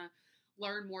I just want to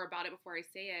learn more about it before I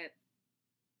say it.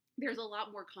 There's a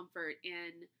lot more comfort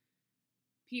in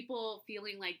people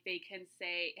feeling like they can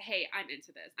say, hey, I'm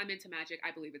into this. I'm into magic.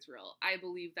 I believe it's real. I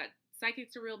believe that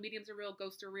psychics are real, mediums are real,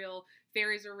 ghosts are real,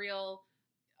 fairies are real,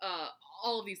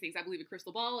 all of these things. I believe in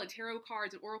crystal ball and tarot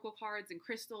cards and oracle cards and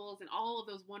crystals and all of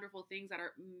those wonderful things that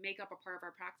make up a part of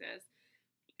our practice.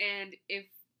 And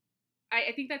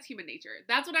I think that's human nature.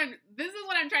 This is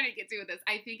what I'm trying to get to with this.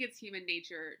 I think it's human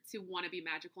nature to want to be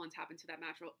magical and tap into that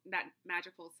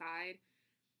magical side.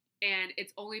 And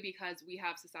it's only because we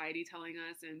have society telling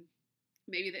us, and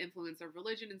maybe the influence of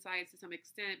religion and science to some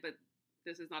extent, but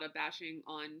this is not a bashing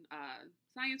on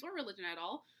science or religion at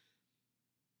all,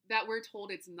 that we're told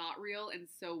it's not real, and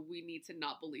so we need to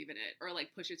not believe in it or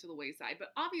like push it to the wayside. But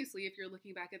obviously, if you're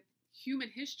looking back at human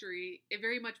history, it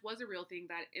very much was a real thing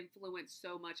that influenced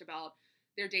so much about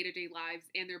their day-to-day lives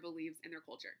and their beliefs and their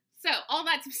culture. So all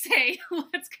that to say,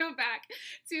 let's go back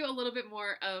to a little bit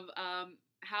more of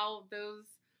how those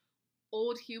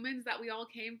old humans that we all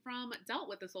came from dealt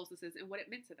with the solstices and what it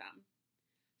meant to them.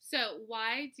 So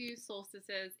why do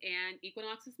solstices and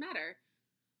equinoxes matter?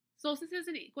 Solstices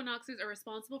and equinoxes are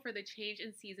responsible for the change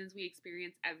in seasons we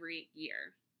experience every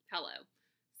year. Hello.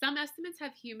 Some estimates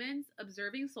have humans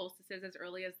observing solstices as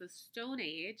early as the Stone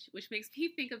Age, which makes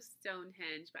me think of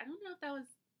Stonehenge, but I don't know if that was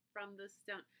from the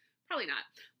stone. Probably not.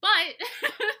 But,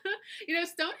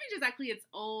 Stonehenge is actually its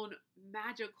own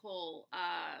magical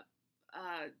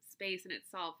space in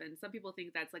itself, and some people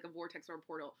think that's like a vortex or a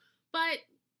portal, but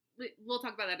we'll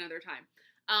talk about that another time.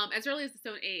 As early as the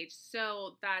Stone Age,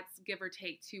 so that's give or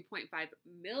take 2.5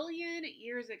 million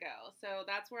years ago. So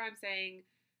that's where I'm saying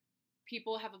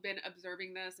people have been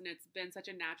observing this, and it's been such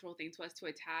a natural thing to us to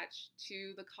attach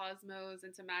to the cosmos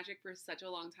and to magic for such a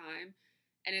long time.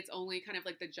 And it's only kind of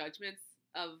like the judgments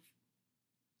of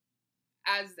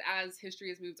as history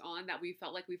has moved on that we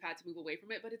felt like we've had to move away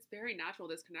from it. But it's very natural,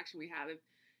 this connection we have.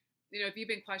 If you've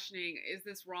been questioning, is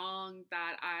this wrong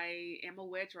that I am a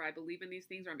witch, or I believe in these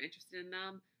things, or I'm interested in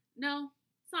them? No,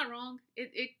 it's not wrong.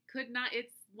 It could not.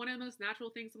 It's one of the most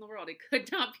natural things in the world. It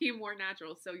could not be more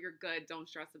natural. So you're good. Don't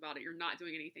stress about it. You're not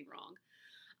doing anything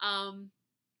wrong.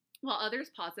 While others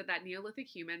posit that Neolithic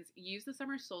humans use the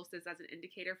summer solstice as an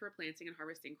indicator for planting and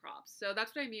harvesting crops. So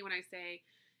that's what I mean when I say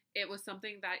it was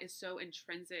something that is so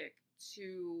intrinsic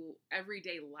to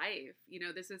everyday life.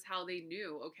 This is how they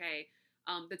knew, okay,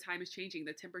 the time is changing,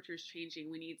 the temperature is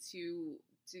changing, we need to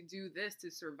do this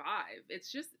to survive.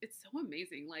 It's so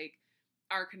amazing, like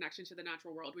our connection to the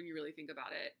natural world when you really think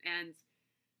about it. And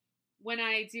when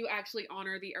I do actually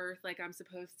honor the earth like I'm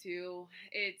supposed to,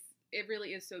 it really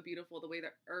is so beautiful the way the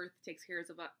earth takes care of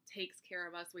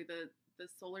us, the way the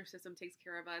solar system takes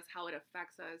care of us, how it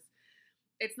affects us.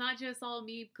 It's not just all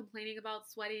me complaining about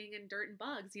sweating and dirt and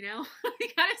bugs, You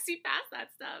gotta see past that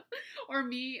stuff. Or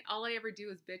me, all I ever do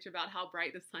is bitch about how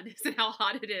bright the sun is and how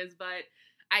hot it is. But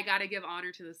I gotta give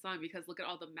honor to the sun, because look at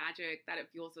all the magic that it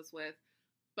fuels us with,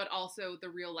 but also the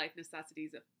real life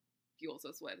necessities it fuels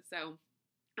us with. So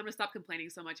I'm gonna stop complaining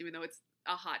so much, even though it's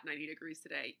a hot 90 degrees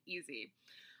today. Easy.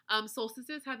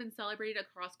 Solstices have been celebrated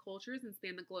across cultures and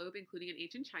span the globe, including in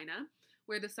ancient China,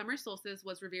 where the summer solstice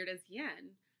was revered as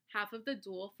yin, half of the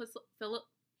dual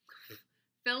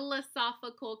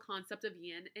philosophical concept of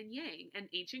yin and yang. And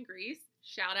ancient Greece,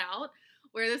 shout out,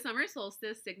 where the summer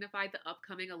solstice signified the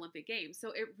upcoming Olympic Games.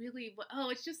 So it really,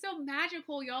 it's just so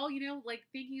magical, y'all. Like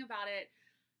thinking about it,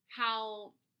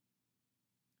 how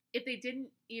if they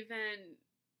didn't even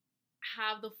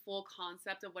have the full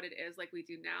concept of what it is like we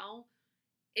do now,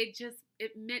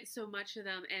 it meant so much to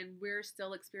them, and we're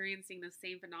still experiencing the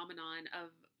same phenomenon of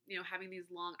having these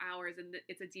long hours, and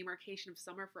it's a demarcation of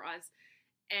summer for us,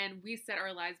 and we set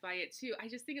our lives by it too. I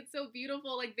just think it's so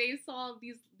beautiful. Like they saw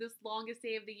this longest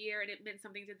day of the year, and it meant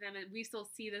something to them, and we still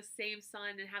see the same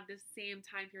sun and have this same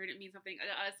time period. It means something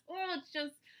to us. It's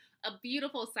just a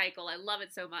beautiful cycle. I love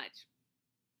it so much.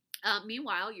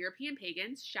 Meanwhile, European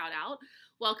pagans, shout out,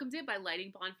 welcomed it by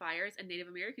lighting bonfires, and Native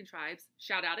American tribes,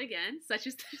 shout out again, such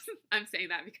as, I'm saying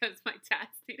that because my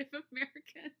dad's Native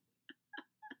American.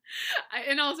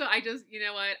 And also, I just,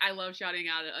 I love shouting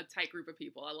out a tight group of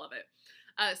people. I love it.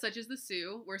 Such as the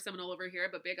Sioux, we're Seminole over here,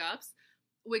 but big ups,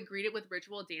 would greet it with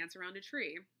ritual dance around a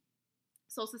tree.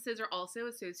 Solstices are also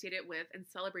associated with and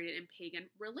celebrated in pagan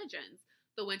religions.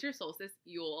 The winter solstice,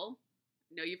 Yule,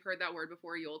 I know you've heard that word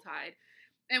before, Yuletide.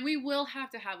 And we will have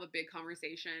to have a big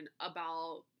conversation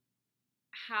about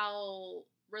how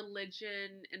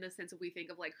religion, in the sense that we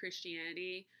think of like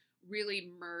Christianity,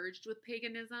 really merged with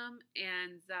paganism.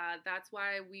 And that's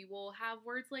why we will have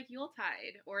words like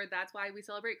Yuletide, or that's why we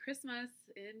celebrate Christmas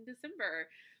in December.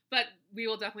 But we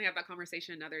will definitely have that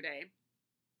conversation another day.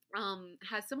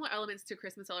 Has similar elements to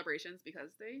Christmas celebrations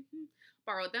because they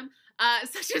borrowed them,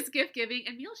 such as gift giving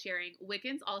and meal sharing.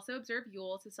 Wiccans also observe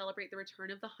Yule to celebrate the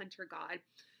return of the hunter god,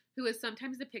 who is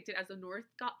sometimes depicted as the Norse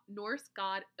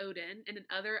god Odin, and in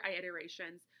other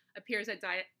iterations appears as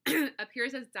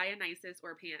Dionysus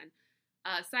or Pan.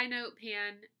 Side note,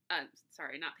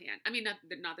 not Pan. I mean,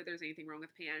 not that there's anything wrong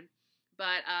with Pan,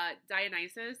 but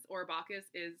Dionysus or Bacchus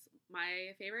is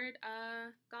my favorite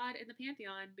god in the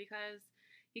pantheon because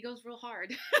he goes real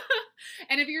hard.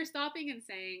 And if you're stopping and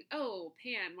saying, oh,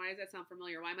 Pan, why does that sound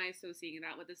familiar? Why am I associating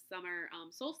that with the summer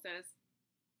solstice?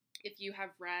 If you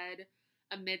have read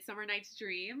A Midsummer Night's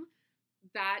Dream,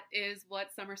 that is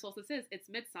what summer solstice is. It's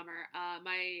midsummer.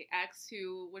 My ex,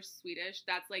 who was Swedish,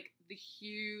 that's like the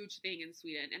huge thing in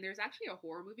Sweden. And there's actually a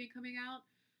horror movie coming out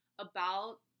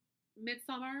about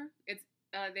midsummer. It's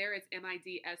it's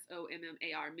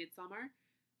Midsommar, midsummer.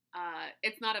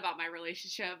 It's not about my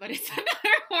relationship, but it's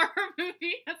another horror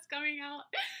movie that's coming out.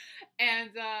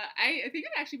 And I think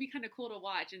it'd actually be kind of cool to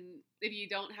watch. And if you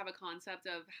don't have a concept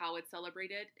of how it's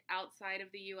celebrated outside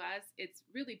of the US, it's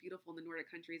really beautiful in the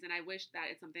Nordic countries. And I wish that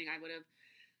it's something I would have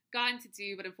gotten to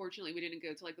do, but unfortunately we didn't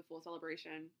go to like the full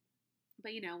celebration.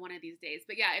 But one of these days.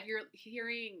 But yeah, if you're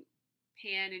hearing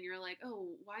Pan and you're like, oh,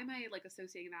 why am I like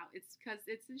associating that? It's because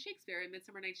it's in Shakespeare, in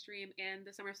Midsummer Night's Dream, and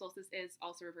the summer solstice is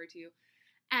also referred to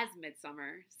as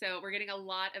midsummer. So we're getting a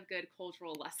lot of good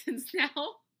cultural lessons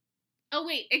now. Oh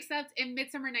wait, except in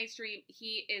Midsummer Night's Dream,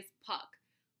 he is Puck.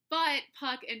 But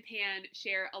Puck and Pan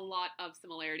share a lot of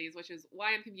similarities, which is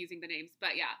why I'm confusing the names.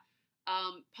 But yeah,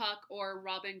 Puck or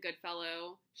Robin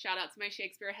Goodfellow, shout out to my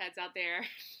Shakespeare heads out there.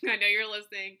 I know you're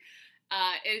listening.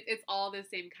 It's all the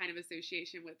same kind of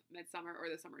association with midsummer or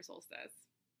the summer solstice.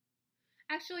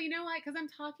 Actually, you know what? Because I'm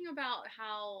talking about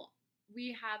how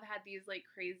we have had these like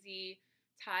crazy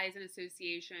ties and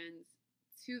associations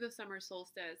to the summer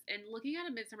solstice, and looking at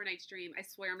A Midsummer Night's Dream, I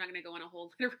swear I'm not going to go on a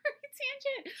whole literary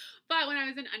tangent, but when I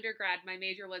was in undergrad, my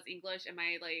major was English, and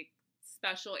my like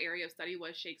special area of study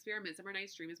was Shakespeare. Midsummer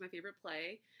Night's Dream is my favorite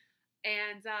play,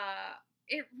 and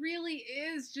it really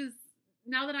is just,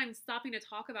 now that I'm stopping to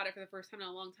talk about it for the first time in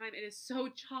a long time, it is so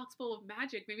chock full of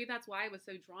magic. Maybe that's why I was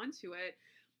so drawn to it.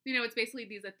 It's basically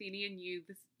these Athenian youths,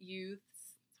 it's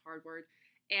a hard word,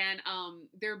 and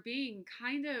they're being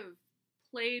kind of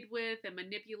played with and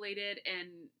manipulated and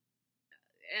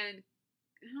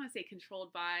I don't want to say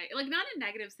controlled by, like, not in a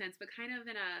negative sense, but kind of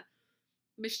in a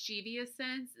mischievous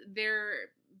sense.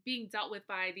 They're being dealt with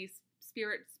by these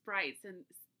spirit sprites and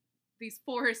these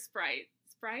forest sprites.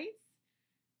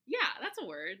 Yeah, that's a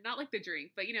word. Not like the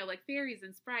drink, but like fairies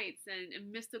and sprites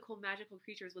and mystical magical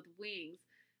creatures with wings.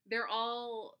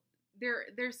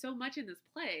 There's so much in this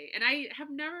play, and I have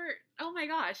never, oh my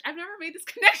gosh, I've never made this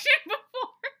connection before.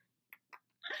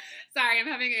 Sorry, I'm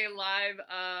having a live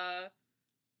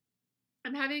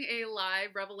I'm having a live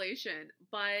revelation.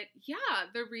 But yeah,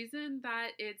 the reason that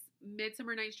it's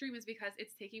Midsummer Night's Dream is because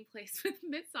it's taking place with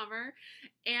Midsummer,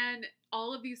 and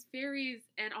all of these fairies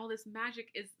and all this magic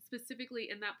is specifically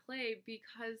in that play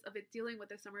because of it dealing with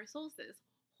the summer solstice.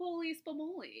 Holy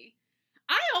spumoli.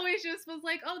 I always just was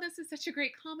like, oh, this is such a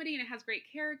great comedy and it has great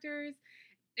characters.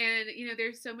 And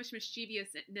there's so much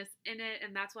mischievousness in it,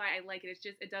 and that's why I like it. It's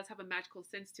just, it does have a magical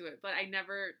sense to it, but I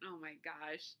never, oh my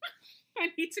gosh, I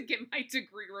need to get my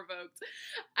degree revoked.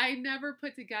 I never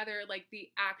put together like the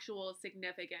actual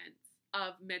significance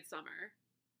of midsummer,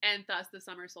 and thus the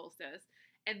summer solstice,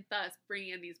 and thus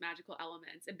bringing in these magical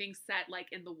elements and being set like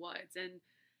in the woods. And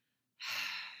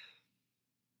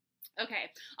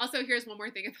okay, also here's one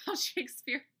more thing about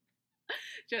Shakespeare.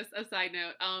 Just a side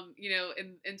note,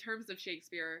 in terms of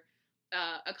Shakespeare,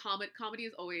 a comedy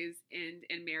is always end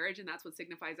in marriage, and that's what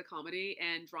signifies a comedy,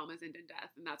 and dramas end in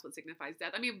death, and that's what signifies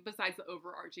death. I mean, besides the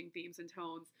overarching themes and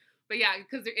tones, but yeah,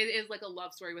 because it is like a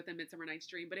love story within Midsummer Night's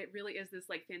Dream, but it really is this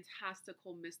like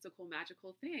fantastical, mystical,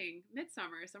 magical thing.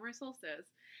 Midsummer, summer solstice.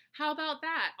 How about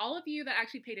that? All of you that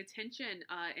actually paid attention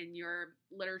in your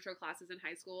literature classes in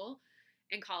high school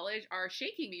in college are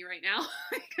shaking me right now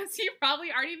because you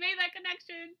probably already made that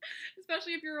connection,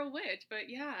 especially if you're a witch. But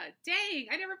yeah, dang,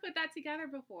 I never put that together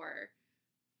before.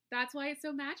 That's why it's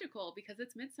so magical, because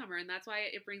it's midsummer, and that's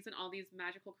why it brings in all these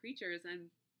magical creatures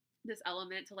and this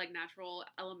element to like natural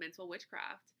elemental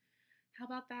witchcraft. How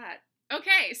about that?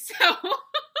 Okay, so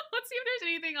let's see if there's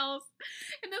anything else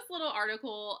in this little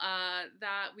article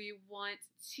that we want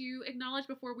to acknowledge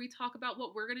before we talk about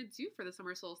what we're going to do for the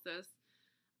summer solstice.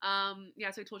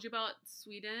 Yeah, so I told you about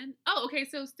Sweden. Oh, okay,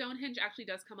 so Stonehenge actually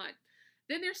does come up.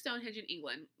 Then there's Stonehenge in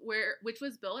England, which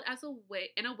was built as a way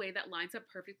that lines up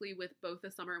perfectly with both the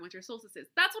summer and winter solstices.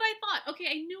 That's what I thought. Okay,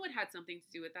 I knew it had something to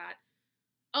do with that.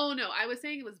 Oh no, I was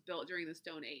saying it was built during the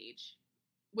Stone Age,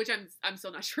 which I'm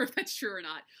still not sure if that's true or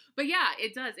not. But yeah,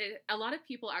 it does. A lot of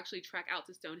people actually trek out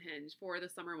to Stonehenge for the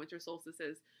summer and winter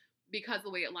solstices because of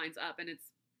the way it lines up, and it's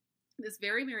this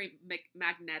very, very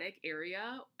magnetic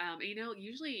area.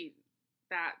 Usually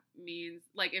that means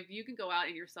like if you can go out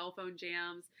and your cell phone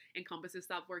jams and compasses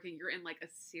stop working, you're in like a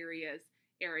serious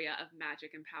area of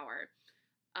magic and power.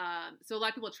 So a lot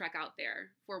of people trek out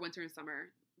there for winter and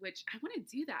summer, which I want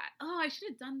to do that. Oh, I should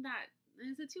have done that.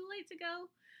 Is it too late to go?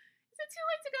 Is it too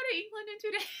late to go to England in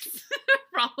 2 days?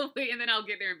 Probably, and then I'll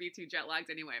get there and be too jet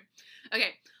lagged anyway.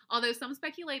 Okay, although some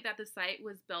speculate that the site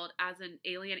was built as an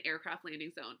alien aircraft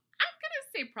landing zone. I'm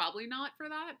gonna say probably not for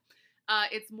that.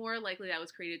 It's more likely that it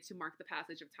was created to mark the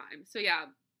passage of time. So yeah,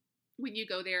 when you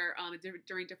go there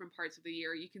during different parts of the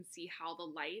year, you can see how the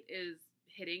light is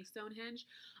hitting Stonehenge.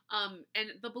 And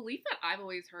the belief that I've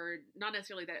always heard, not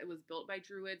necessarily that it was built by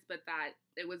Druids, but that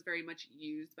it was very much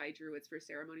used by Druids for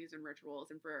ceremonies and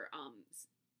rituals and for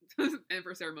and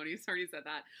for ceremonies. Already said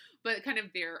that, but kind of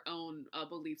their own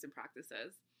beliefs and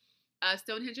practices.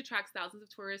 Stonehenge attracts thousands of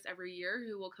tourists every year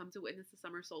who will come to witness the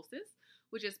summer solstice,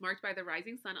 which is marked by the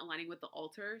rising sun aligning with the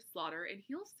altar, slaughter, and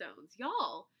heelstones.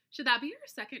 Y'all, should that be your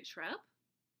second trip?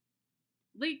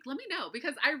 Like, let me know,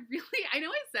 because I know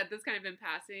I said this kind of in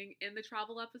passing in the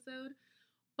travel episode,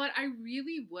 but I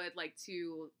really would like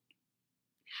to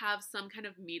have some kind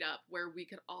of meetup where we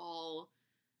could all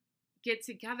get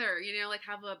together, like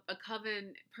have a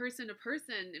coven person to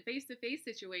person, face to face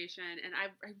situation. And I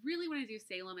really want to do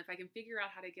Salem if I can figure out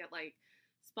how to get like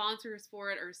sponsors for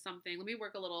it or something. Let me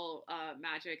work a little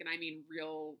magic, and I mean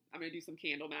real, I'm going to do some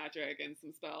candle magic and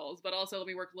some spells, but also let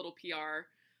me work a little PR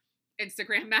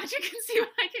Instagram magic and see what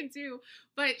I can do.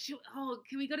 But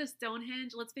can we go to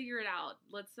Stonehenge? Let's figure it out.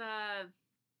 Let's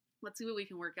see what we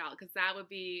can work out, because that would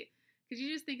be, could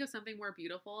you just think of something more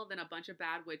beautiful than a bunch of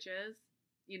bad witches,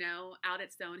 out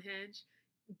at Stonehenge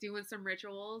doing some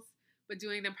rituals, but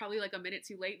doing them probably like a minute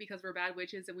too late because we're bad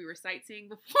witches and we were sightseeing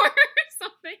before or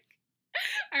something.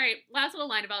 All right, last little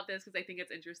line about this because I think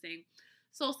it's interesting.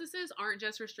 Solstices aren't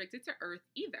just restricted to Earth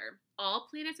either. All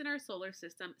planets in our solar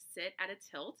system sit at a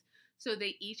tilt, so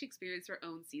they each experience their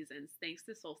own seasons thanks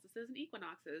to solstices and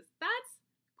equinoxes. That's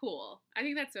cool. I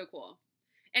think that's so cool.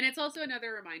 And it's also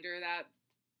another reminder that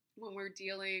when we're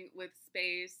dealing with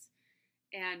space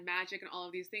and magic and all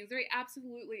of these things, they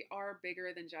absolutely are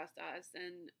bigger than just us.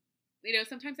 And,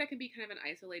 sometimes that can be kind of an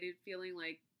isolated feeling,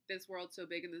 like this world's so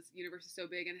big and this universe is so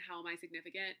big and how am I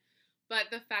significant?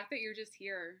 But the fact that you're just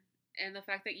here, and the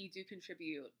fact that you do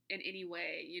contribute in any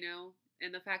way,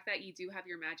 and the fact that you do have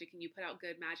your magic and you put out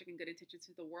good magic and good intentions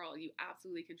to the world, you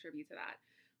absolutely contribute to that.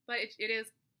 But it is,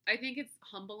 I think it's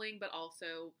humbling, but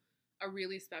also a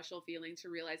really special feeling to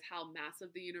realize how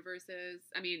massive the universe is.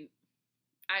 I mean,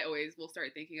 I always will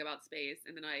start thinking about space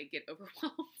and then I get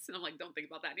overwhelmed and I'm like, don't think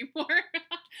about that anymore.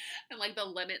 And like the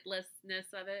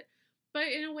limitlessness of it. But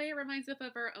in a way, it reminds us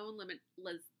of our own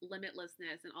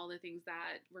limitlessness and all the things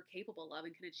that we're capable of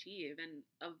and can achieve, and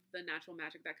of the natural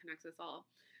magic that connects us all.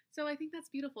 So I think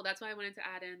that's beautiful. That's why I wanted to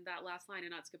add in that last line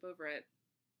and not skip over it.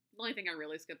 The only thing I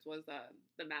really skipped was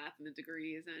the math and the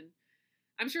degrees, and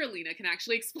I'm sure Lena can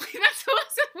actually explain that to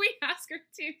us if we ask her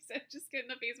to. So just get in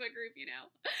the Facebook group, you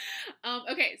know.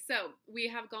 Okay, so we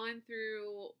have gone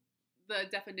through the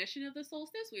definition of the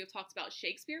solstice. We have talked about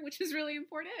Shakespeare, which is really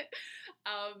important.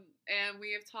 And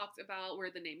we have talked about where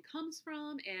the name comes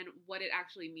from and what it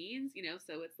actually means, you know.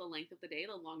 So it's the length of the day,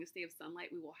 the longest day of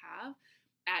sunlight we will have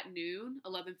at noon,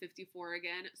 11:54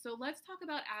 again. So let's talk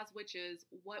about, as witches,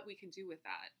 what we can do with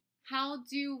that. How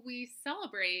do we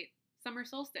celebrate summer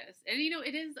solstice? And, you know,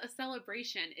 it is a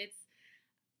celebration. It's,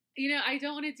 you know, I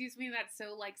don't want to do something that's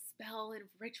so like spell and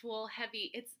ritual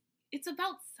heavy. It's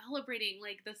about celebrating.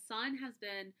 Like, the sun has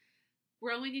been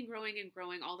growing and growing and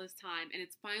growing all this time, and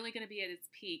it's finally going to be at its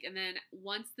peak. And then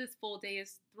once this full day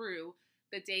is through,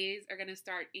 the days are going to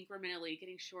start incrementally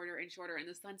getting shorter and shorter, and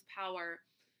the sun's power,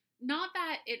 not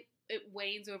that it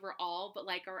wanes overall, but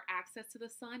like our access to the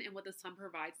sun and what the sun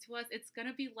provides to us, it's going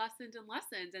to be lessened and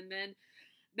lessened. And then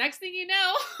next thing you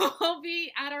know, we'll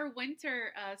be at our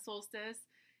winter solstice,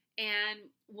 and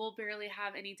we'll barely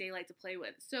have any daylight to play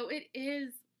with. So it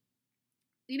is,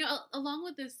 you know, along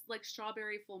with this like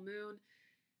strawberry full moon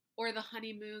or the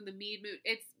honeymoon, the mead moon,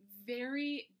 it's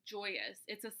very joyous.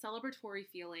 It's a celebratory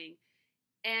feeling.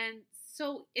 And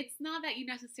so it's not that you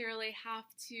necessarily have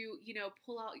to, you know,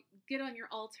 get on your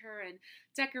altar and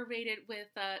decorate it with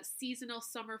seasonal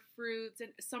summer fruits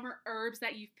and summer herbs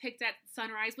that you've picked at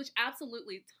sunrise, which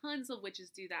absolutely tons of witches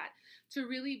do that, to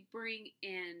really bring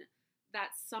in that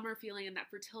summer feeling and that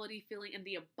fertility feeling and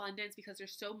the abundance, because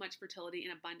there's so much fertility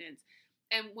and abundance.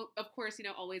 And of course, you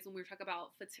know, always when we talk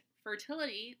about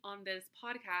fertility on this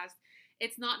podcast,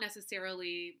 it's not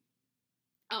necessarily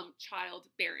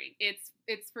childbearing.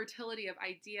 It's fertility of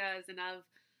ideas and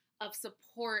of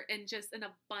support and just an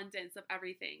abundance of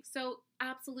everything. So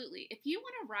absolutely, if you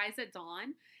want to rise at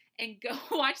dawn and go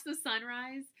watch the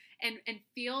sunrise and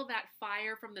feel that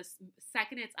fire from the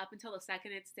second it's up until the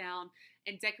second it's down,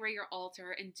 and decorate your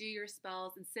altar and do your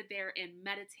spells and sit there and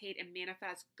meditate and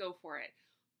manifest, go for it.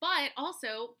 But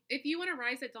also, if you want to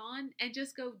rise at dawn and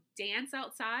just go dance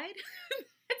outside,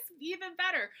 it's even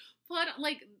better.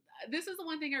 This is the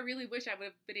one thing I really wish I would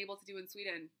have been able to do in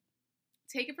Sweden.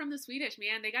 Take it from the Swedish,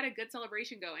 man. They got a good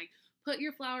celebration going. Put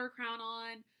your flower crown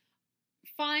on,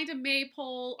 find a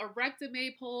maypole, erect a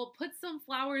maypole, put some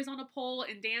flowers on a pole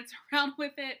and dance around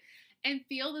with it, and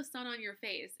feel the sun on your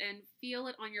face and feel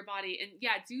it on your body. And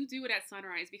yeah, do it at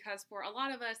sunrise, because for a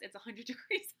lot of us, it's 100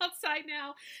 degrees outside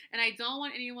now. And I don't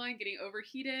want anyone getting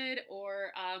overheated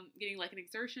or getting like an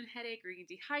exertion headache or getting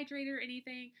dehydrated or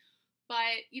anything.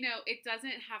 But, you know, it doesn't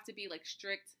have to be like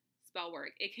strict spell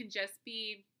work. It can just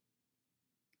be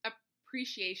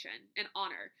appreciation and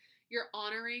honor. You're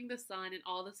honoring the sun and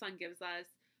all the sun gives us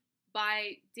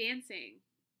by dancing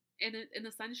in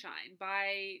the sunshine,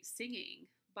 by singing,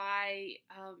 by,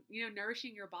 you know,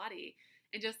 nourishing your body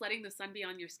and just letting the sun be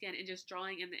on your skin and just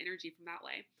drawing in the energy from that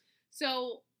way.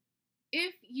 So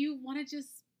if you want to just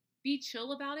be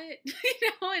chill about it,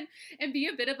 you know, and be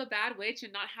a bit of a bad witch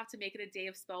and not have to make it a day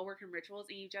of spell work and rituals,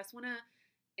 and you just want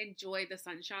to enjoy the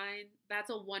sunshine, that's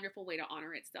a wonderful way to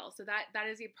honor it still. So that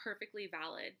is a perfectly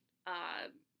valid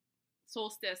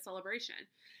solstice celebration.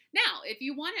 Now, if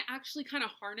you want to actually kind of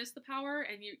harness the power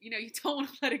and you know, you don't want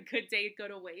to let a good day go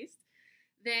to waste,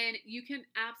 then you can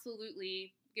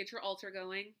absolutely get your altar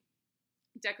going,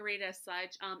 decorate as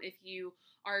such. If you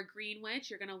are a green witch,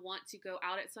 you're going to want to go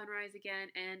out at sunrise again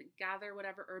and gather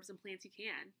whatever herbs and plants you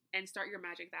can and start your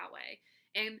magic that way.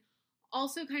 And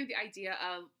also kind of the idea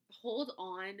of hold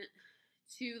on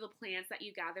to the plants that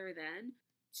you gather then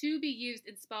to be used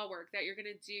in spell work that you're going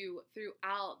to do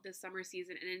throughout the summer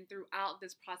season and throughout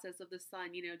this process of the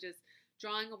sun, you know, just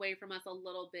drawing away from us a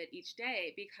little bit each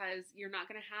day, because you're not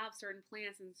going to have certain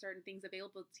plants and certain things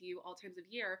available to you all times of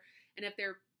year. And if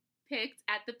they're picked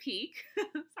at the peak,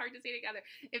 it's hard to say together,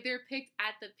 if they're picked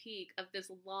at the peak of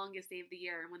this longest day of the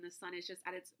year, and when the sun is just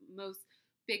at its most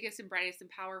biggest and brightest and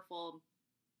powerful,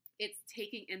 it's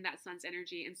taking in that sun's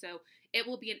energy. And so it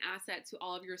will be an asset to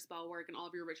all of your spell work and all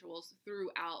of your rituals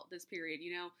throughout this period.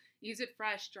 You know, use it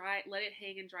fresh, dry it, let it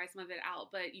hang and dry some of it out,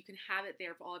 but you can have it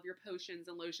there for all of your potions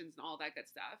and lotions and all that good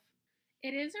stuff.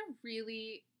 It is a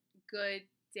really good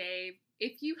day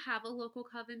if you have a local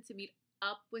coven to meet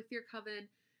up with your coven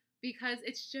because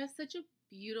it's just such a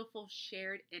beautiful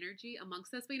shared energy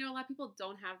amongst us. But a lot of people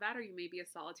don't have that, or you may be a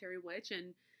solitary witch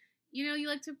and you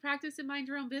like to practice and mind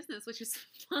your own business, which is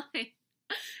fine.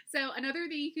 So another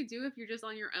thing you could do if you're just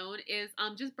on your own is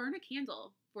just burn a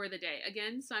candle for the day.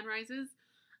 Again, sunrise is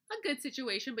a good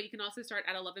situation, but you can also start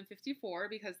at 11:54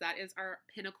 because that is our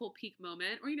pinnacle peak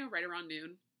moment, or right around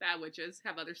noon. Bad witches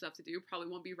have other stuff to do, probably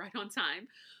won't be right on time.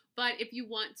 But if you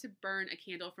want to burn a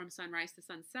candle from sunrise to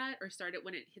sunset or start it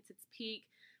when it hits its peak,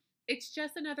 it's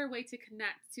just another way to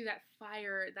connect to that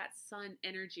fire, that sun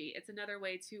energy. It's another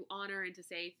way to honor and to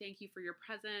say thank you for your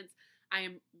presence. I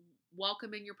am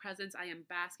welcoming your presence. I am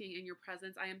basking in your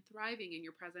presence. I am thriving in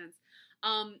your presence.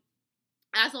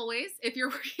 As always, if you're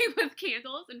working with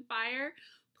candles and fire,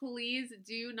 please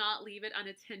do not leave it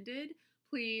unattended.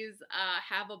 Please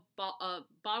have a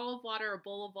bottle of water, a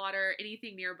bowl of water,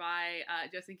 anything nearby,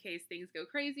 just in case things go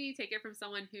crazy. Take it from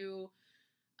someone who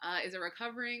is a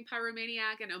recovering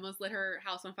pyromaniac and almost lit her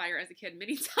house on fire as a kid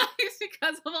many times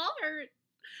because of all her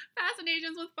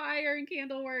fascinations with fire and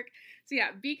candle work. So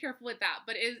yeah, be careful with that.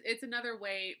 But it's another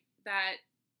way that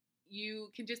you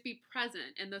can just be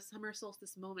present in the summer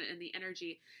solstice moment and the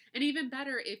energy. And even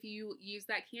better if you use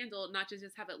that candle, not to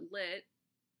just have it lit,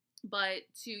 but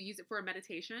to use it for a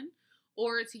meditation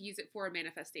or to use it for a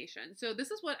manifestation. So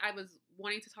this is what I was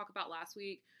wanting to talk about last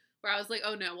week, where I was like,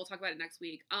 oh no, we'll talk about it next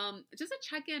week. Just a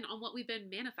check-in on what we've been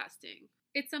manifesting.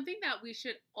 It's something that we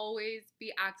should always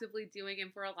be actively doing.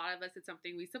 And for a lot of us, it's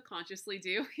something we subconsciously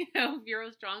do. If you're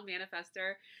a strong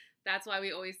manifester, that's why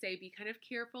we always say be kind of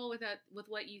careful with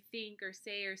what you think or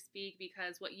say or speak,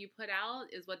 because what you put out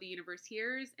is what the universe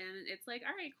hears. And it's like,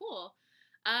 all right, cool.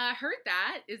 Heard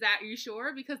that. Are you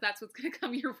sure? Because that's what's going to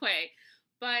come your way.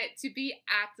 But to be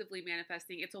actively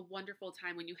manifesting, it's a wonderful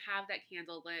time when you have that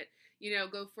candle lit.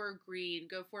 Go for a green,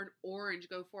 go for an orange,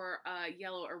 go for a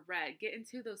yellow or red. Get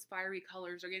into those fiery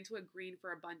colors or get into a green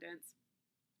for abundance.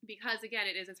 Because again,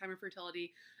 it is a time of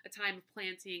fertility, a time of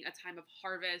planting, a time of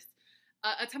harvest,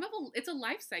 a time of it's a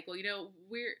life cycle.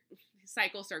 We're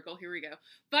cycle circle. Here we go.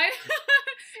 But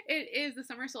it is the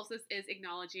summer solstice is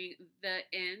acknowledging the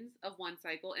ends of one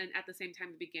cycle and at the same time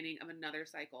the beginning of another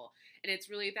cycle. And it's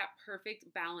really that perfect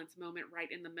balance moment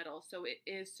right in the middle. So it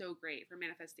is so great for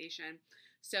manifestation.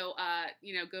 So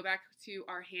go back to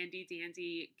our handy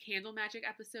dandy candle magic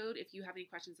episode if you have any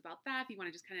questions about that. If you want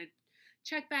to just kind of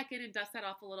check back in and dust that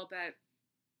off a little bit.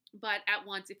 But at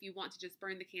once, if you want to just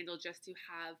burn the candle just to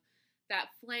have that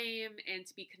flame and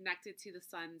to be connected to the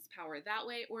sun's power that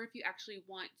way, or if you actually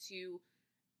want to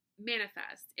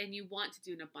manifest and you want to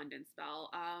do an abundance spell,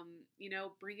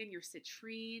 bring in your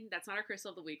citrine. That's not our crystal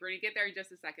of the week. We're going to get there in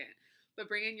just a second. But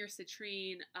bring in your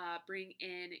citrine, bring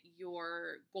in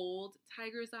your gold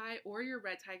tiger's eye or your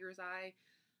red tiger's eye.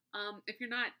 If you're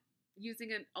not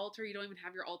using an altar, you don't even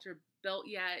have your altar built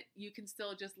yet, you can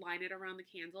still just line it around the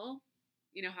candle.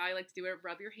 You know how I like to do it,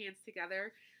 rub your hands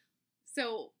together.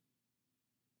 So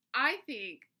I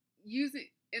think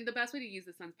and the best way to use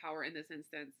the sun's power in this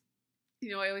instance,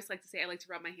 I always like to say I like to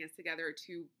rub my hands together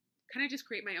to kind of just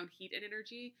create my own heat and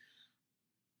energy.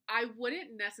 I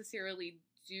wouldn't necessarily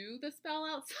do the spell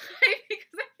outside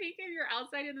because I think if you're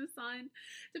outside in the sun,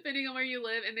 depending on where you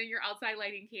live, and then you're outside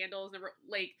lighting candles,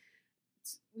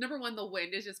 number one, the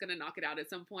wind is just going to knock it out at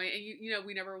some point. And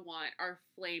we never want our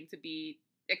flame to be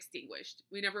extinguished.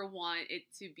 We never want it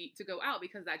to go out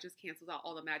because that just cancels out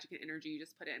all the magic and energy you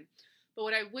just put in. But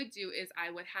what I would do is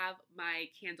I would have my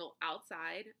candle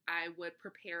outside. I would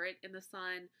prepare it in the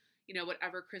sun.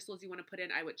 Whatever crystals you want to put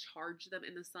in, I would charge them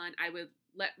in the sun. I would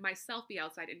let myself be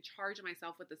outside and charge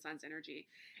myself with the sun's energy,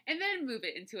 and then move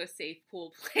it into a safe,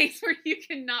 cool place where you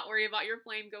cannot worry about your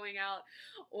flame going out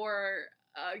or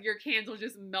your candle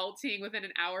just melting within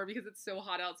an hour because it's so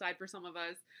hot outside for some of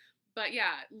us. But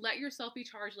yeah, let yourself be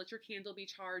charged. Let your candle be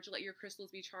charged. Let your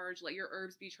crystals be charged. Let your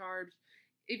herbs be charged.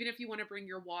 Even if you want to bring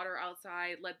your water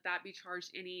outside, let that be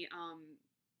charged. Any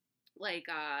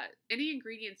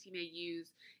ingredients you may use.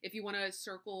 If you want to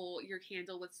circle your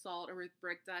candle with salt or with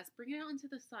brick dust, bring it out into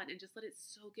the sun and just let it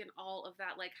soak in all of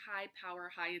that high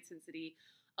power, high intensity,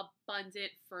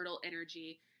 abundant, fertile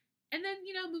energy. And then,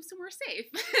 move somewhere safe.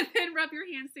 And then rub your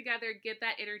hands together, get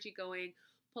that energy going,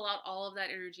 pull out all of that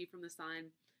energy from the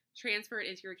sun, transfer it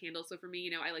into your candle. So for me,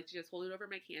 I like to just hold it over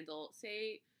my candle,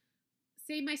 say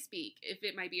my speak. If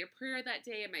it might be a prayer that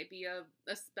day, it might be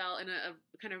a spell and a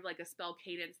kind of like a spell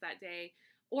cadence that day.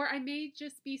 Or I may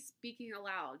just be speaking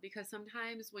aloud, because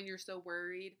sometimes when you're so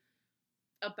worried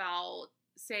about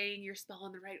saying your spell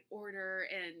in the right order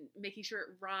and making sure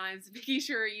it rhymes, making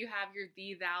sure you have your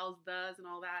thee, thous, thes, and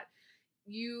all that,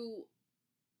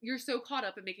 you're so caught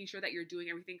up in making sure that you're doing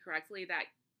everything correctly that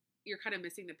you're kind of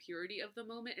missing the purity of the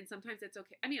moment. And sometimes it's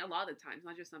okay. I mean, a lot of the times,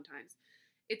 not just sometimes,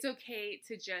 it's okay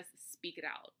to just speak it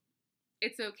out.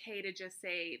 It's okay to just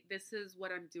say, this is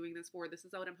what I'm doing this for. This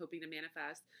is what I'm hoping to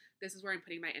manifest. This is where I'm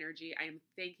putting my energy. I am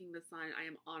thanking the sun. I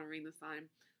am honoring the sun.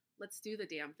 Let's do the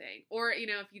damn thing. Or,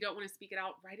 if you don't want to speak it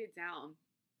out, write it down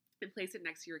and place it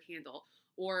next to your candle.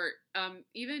 Or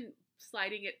even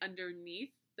sliding it underneath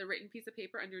the written piece of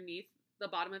paper underneath the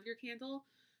bottom of your candle.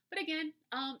 But again,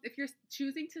 if you're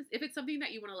choosing to, if it's something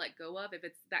that you want to let go of, if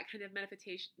it's that kind of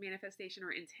manifestation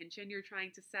or intention you're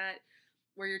trying to set,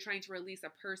 where you're trying to release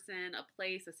a person, a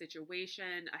place, a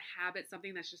situation, a habit,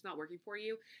 something that's just not working for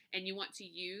you, and you want to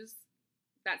use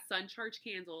that sun charged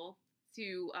candle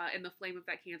to, in the flame of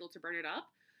that candle, to burn it up.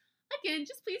 Again,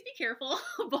 just please be careful.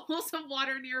 Bowls of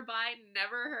water nearby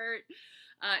never hurt.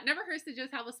 Never hurts to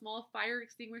just have a small fire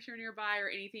extinguisher nearby or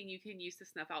anything you can use to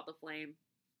snuff out the flame.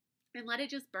 And let it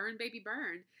just burn, baby,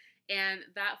 burn. And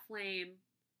that flame,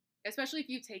 especially if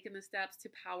you've taken the steps to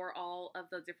power all of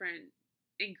the different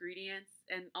ingredients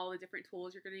and all the different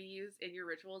tools you're going to use in your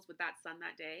rituals with that sun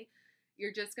that day,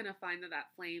 you're just going to find that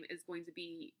that flame is going to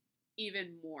be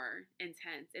even more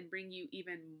intense and bring you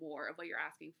even more of what you're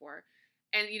asking for.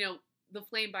 And, the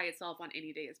flame by itself on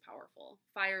any day is powerful.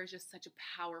 Fire is just such a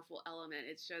powerful element.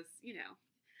 It's just,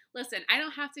 listen, I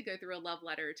don't have to go through a love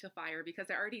letter to fire because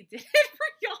I already did it for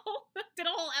y'all. Did a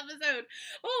whole episode,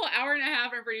 hour and a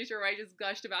half, I'm pretty sure, where I just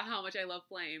gushed about how much I love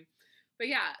flame. But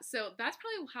yeah, so that's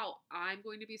probably how I'm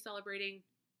going to be celebrating.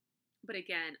 But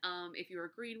again, if you're a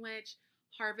green witch,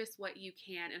 harvest what you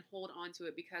can and hold on to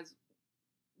it, because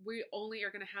we only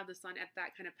are going to have the sun at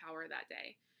that kind of power that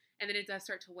day. And then it does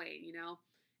start to wane,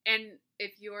 And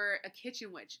if you're a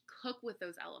kitchen witch, cook with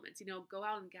those elements, go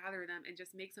out and gather them and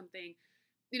just make something,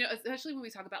 especially when we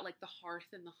talk about like the hearth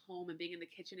and the home and being in the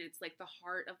kitchen. It's like the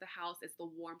heart of the house. It's the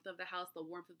warmth of the house, the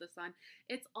warmth of the sun.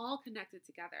 It's all connected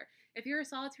together. If you're a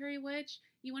solitary witch,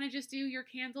 you want to just do your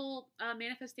candle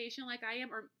manifestation like I am,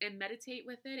 and meditate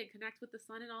with it and connect with the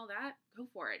sun and all that, go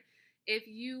for it. If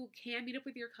you can meet up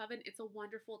with your coven, it's a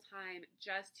wonderful time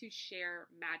just to share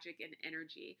magic and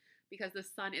energy, because the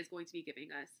sun is going to be giving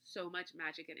us so much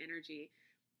magic and energy.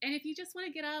 And if you just want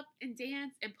to get up and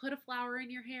dance and put a flower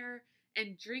in your hair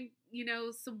and drink,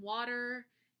 some water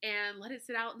and let it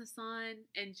sit out in the sun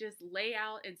and just lay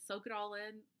out and soak it all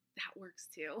in, that works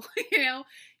too.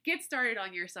 Get started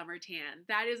on your summer tan.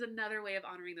 That is another way of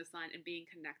honoring the sun and being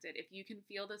connected. If you can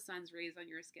feel the sun's rays on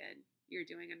your skin, you're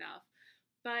doing enough.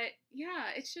 But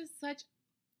yeah, it's just such,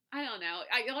 I don't know.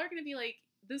 Y'all are going to be like,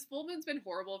 this full moon's been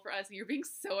horrible for us and you're being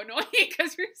so annoying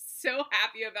because you're so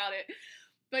happy about it.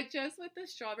 But just with the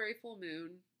strawberry full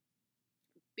moon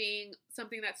being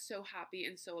something that's so happy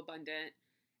and so abundant,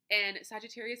 and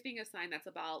Sagittarius being a sign that's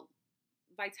about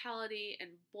vitality and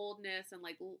boldness and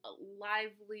like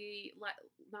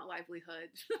not livelihood,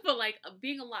 but like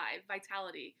being alive,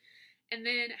 vitality. And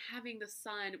then having the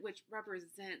sun, which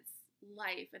represents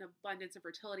life and abundance and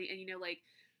fertility. And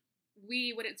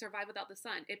we wouldn't survive without the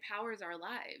sun. It powers our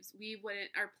lives.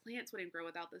 Our plants wouldn't grow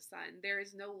without the sun. There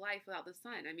is no life without the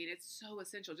sun. I mean, it's so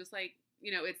essential. Just like,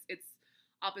 its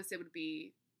opposite would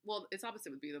be, its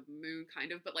opposite would be the moon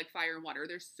kind of, but like fire and water.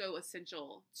 They're so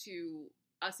essential to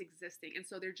us existing. And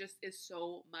so there just is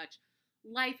so much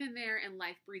life in there, and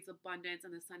life breeds abundance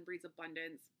and the sun breeds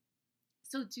abundance.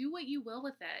 So do what you will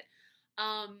with it.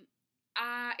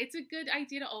 It's a good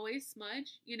idea to always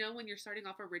smudge, when you're starting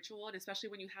off a ritual, and especially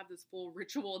when you have this full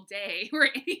ritual day where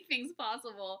anything's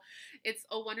possible. It's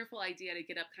a wonderful idea to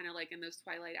get up kind of like in those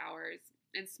twilight hours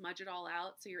and smudge it all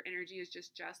out so your energy is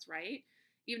just right.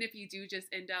 Even if you do just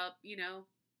end up,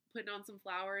 putting on some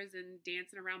flowers and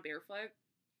dancing around barefoot.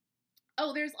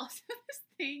 Oh, there's also this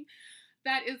thing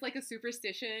that is like a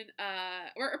superstition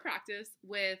or a practice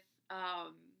with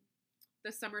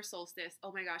the summer solstice.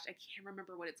 Oh my gosh, I can't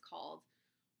remember what it's called.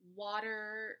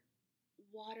 Water,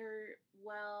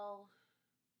 well,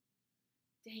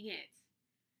 dang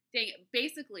it.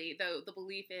 Basically, though, the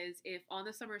belief is if on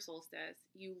the summer solstice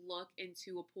you look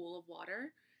into a pool of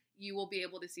water, you will be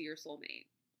able to see your soulmate.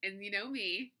 And you know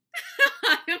me,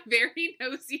 I am very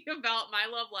nosy about my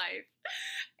love life.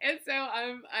 And so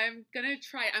I'm gonna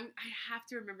try. I have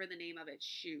to remember the name of it.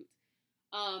 Shoot.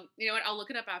 You know what? I'll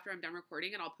look it up after I'm done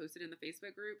recording and I'll post it in the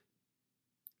Facebook group.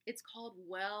 It's called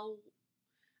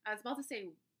I was about to say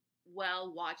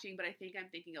well watching, but I think I'm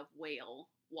thinking of whale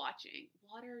watching.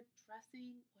 Whale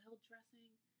dressing.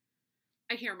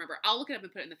 I can't remember. I'll look it up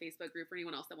and put it in the Facebook group for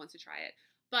anyone else that wants to try it.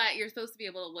 But you're supposed to be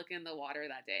able to look in the water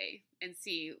that day and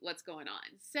see what's going on.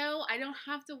 So I don't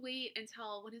have to wait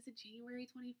until, when is it, January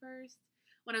 21st?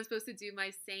 When I'm supposed to do my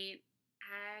Saint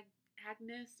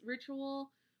Agnes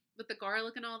ritual. with the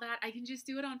garlic and all that, I can just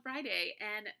do it on Friday.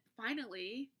 And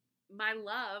finally, my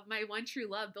love, my one true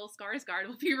love, Bill Skarsgård,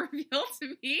 will be revealed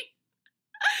to me.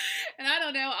 And I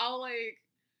don't know,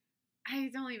 he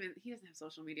doesn't have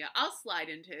social media. I'll slide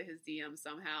into his DM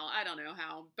somehow. I don't know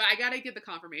how, but I gotta get the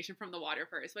confirmation from the water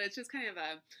first. But it's just kind of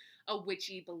a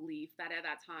witchy belief that at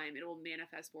that time it will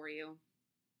manifest for you.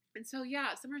 And so,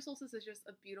 yeah, summer solstice is just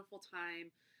a beautiful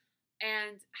time.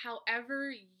 And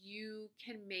however you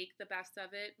can make the best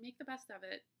of it, make the best of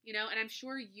it, And I'm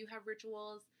sure you have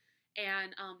rituals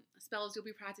and spells you'll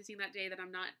be practicing that day that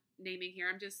I'm not naming here.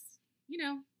 I'm just,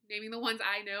 naming the ones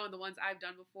I know and the ones I've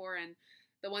done before and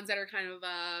the ones that are kind of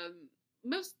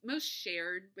most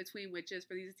shared between witches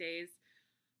for these days.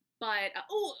 But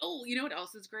you know what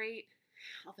else is great?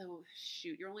 Although,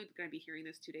 shoot, you're only going to be hearing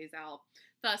this 2 days out.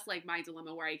 Thus, like, my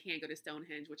dilemma where I can't go to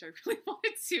Stonehenge, which I really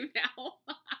wanted to now.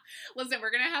 Listen, we're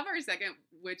going to have our second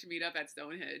witch meetup at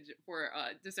Stonehenge for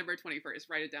December 21st.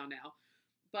 Write it down now.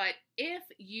 But if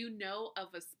you know of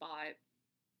a spot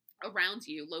around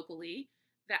you locally,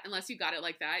 that unless you got it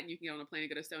like that and you can get on a plane and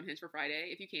go to Stonehenge for Friday,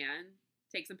 if you can,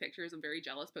 take some pictures. I'm very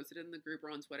jealous. Post it in the group or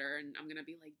on Twitter, and I'm going to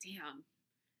be like, damn,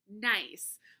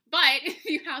 nice. But if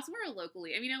you have somewhere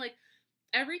locally, like,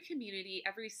 every community,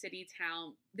 every city,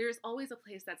 town, there's always a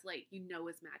place that's like, is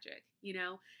magic,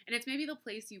 And it's maybe the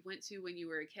place you went to when you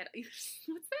were a kid.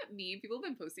 What's that meme? People have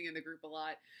been posting in the group a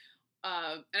lot.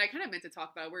 And I kind of meant to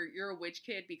talk about it, where you're a witch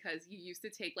kid because you used to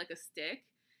take like a stick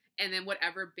and then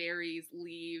whatever berries,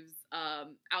 leaves,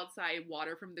 outside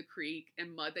water from the creek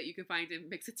and mud that you could find and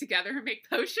mix it together and make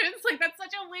potions. Like, that's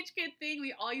such a witch kid thing.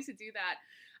 We all used to do that.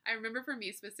 I remember for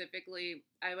me specifically,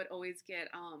 I would always get,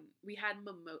 we had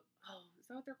is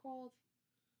that what they're called?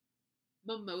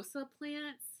 Mimosa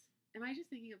plants. Am I just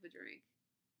thinking of the drink?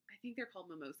 I think they're called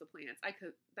mimosa plants.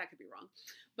 That could be wrong.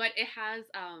 But it has,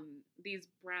 these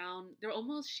brown, they're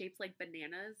almost shaped like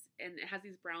bananas, and it has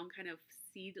these brown kind of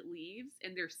seed leaves,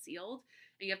 and they're sealed,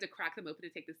 and you have to crack them open to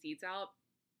take the seeds out.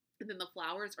 And then the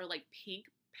flowers are like pink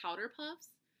powder puffs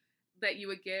that you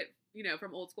would get,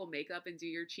 from old school makeup and do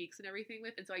your cheeks and everything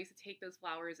with. And so I used to take those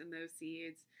flowers and those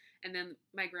seeds. And then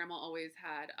my grandma always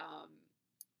had,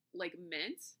 like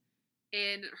mint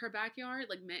in her backyard,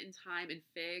 like mint and thyme and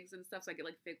figs and stuff. So I get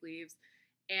like fig leaves.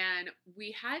 And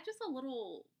we had just a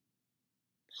little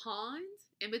pond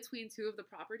in between two of the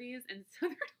properties. And so there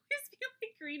would always be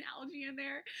like green algae in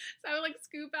there. So I would like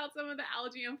scoop out some of the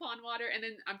algae and pond water. And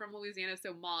then I'm from Louisiana,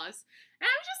 so moss. And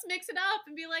I would just mix it up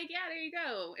and be like, yeah, there you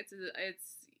go. It's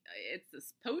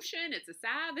this potion, it's a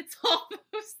salve, it's all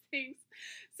those things.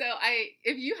 So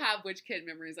if you have witch kid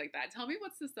memories like that, tell me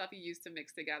what's the stuff you used to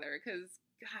mix together, because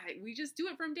God, we just do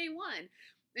it from day one.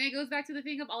 And it goes back to the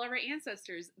thing of all of our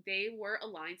ancestors. They were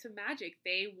aligned to magic.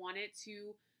 They wanted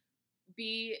to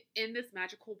be in this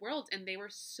magical world, and they were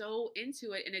so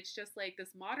into it. And it's just like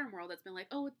this modern world that's been like,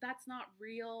 oh, that's not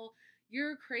real,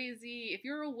 you're crazy, if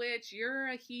you're a witch, you're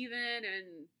a heathen,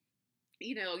 and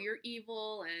you're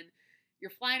evil, and you're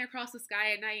flying across the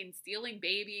sky at night and stealing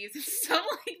babies and stuff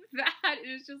like that. And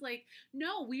it's just like,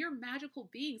 no, we are magical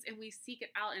beings and we seek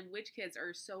it out. And witch kids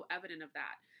are so evident of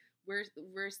that.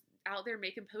 We're out there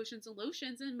making potions and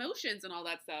lotions and motions and all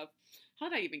that stuff. How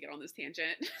did I even get on this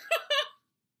tangent?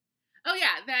 Oh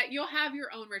yeah, that you'll have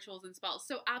your own rituals and spells.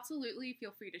 So absolutely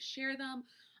feel free to share them.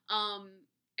 And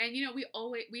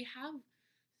we have,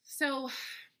 so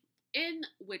in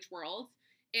witch world,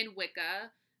 in Wicca,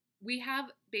 we have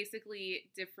basically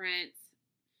different,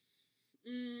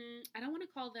 I don't want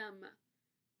to call them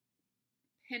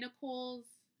pinnacles.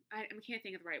 I can't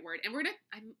think of the right word. And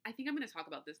I think I'm going to talk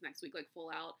about this next week, like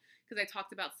full out, because I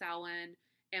talked about Samhain,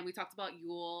 and we talked about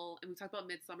Yule, and we talked about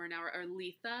Midsummer now, or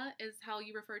Litha is how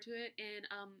you refer to it in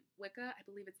Wicca. I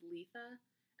believe it's Litha,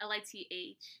 Litha,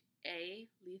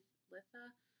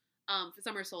 Litha, for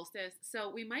summer solstice.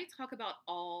 So we might talk about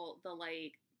all the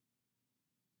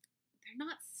they're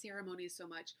not ceremonies so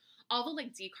much, all the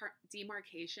like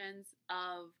demarcations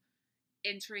of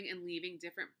entering and leaving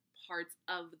different parts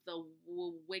of the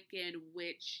Wiccan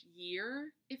witch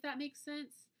year, if that makes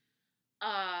sense.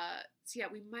 So yeah,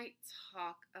 we might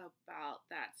talk about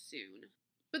that soon.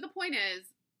 But the point is,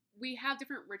 we have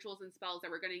different rituals and spells that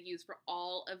we're going to use for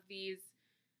all of these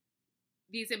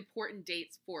important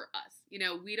dates for us.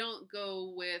 We don't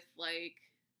go with like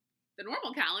the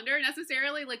normal calendar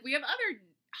necessarily. Like, we have other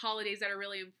holidays that are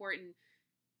really important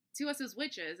to us as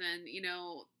witches, and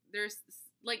there's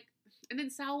like, and then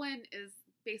Samhain is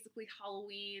basically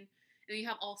Halloween, and you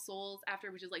have All Souls after,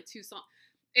 which is like 2 songs.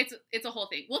 It's a whole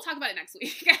thing. We'll talk about it next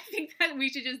week. I think that we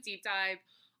should just deep dive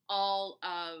all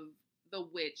of the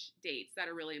witch dates that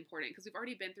are really important, because we've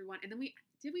already been through one. And then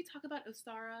did we talk about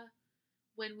Ostara?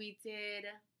 when we did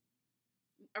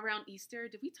around Easter.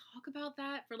 Did we talk about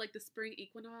that for like the spring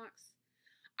equinox?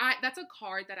 That's a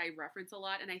card that I reference a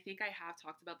lot, and I think I have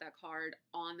talked about that card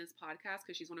on this podcast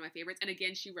because she's one of my favorites. And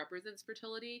again, she represents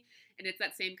fertility, and it's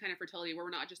that same kind of fertility where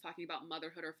we're not just talking about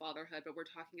motherhood or fatherhood, but we're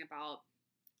talking about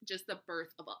just the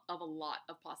birth of a lot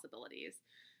of possibilities.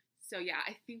 So yeah,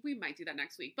 I think we might do that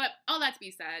next week. But all that to be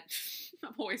said,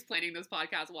 I'm always planning this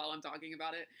podcast while I'm talking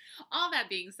about it. All that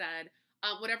being said,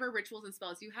 whatever rituals and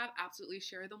spells you have, absolutely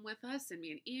share them with us. Send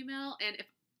me an email, and if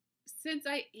since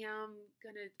I am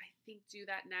gonna, I think, do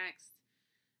that next,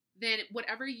 then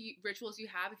whatever rituals you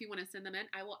have, if you want to send them in,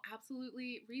 I will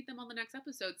absolutely read them on the next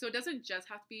episode. So it doesn't just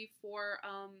have to be for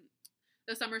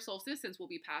the summer solstice, since we'll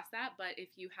be past that, but if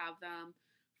you have them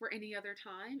for any other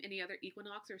time, any other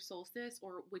equinox or solstice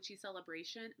or witchy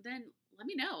celebration, then let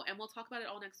me know and we'll talk about it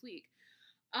all next week.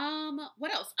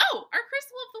 What else? Oh, our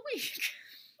crystal of the week.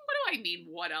 What do I mean,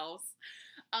 what else?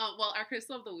 Well, our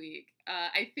crystal of the week.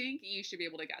 I think you should be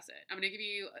able to guess it. I'm gonna give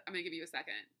you a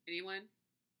second. Anyone?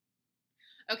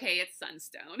 Okay, it's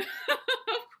sunstone.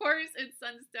 Of course, it's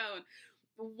sunstone.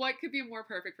 What could be more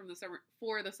perfect from the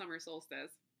summer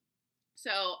solstice?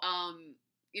 So,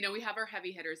 we have our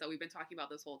heavy hitters that we've been talking about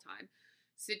this whole time.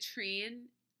 Citrine,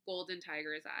 golden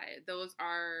tiger's eye. Those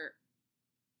are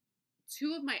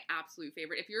two of my absolute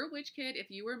favorite. If you're a witch kid, if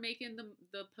you were making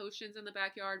the potions in the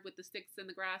backyard with the sticks and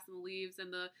the grass and the leaves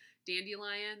and the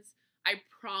dandelions, I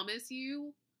promise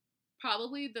you,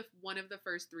 probably one of the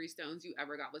first 3 stones you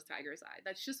ever got was tiger's eye.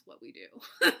 That's just what we do.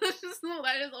 That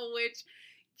is a witch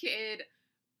kid.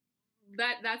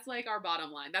 That's like our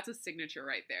bottom line. That's a signature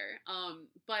right there.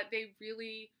 But they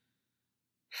really,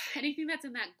 anything that's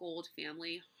in that gold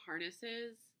family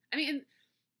harnesses. I mean, and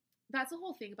that's the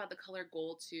whole thing about the color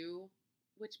gold too,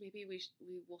 which maybe we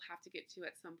will have to get to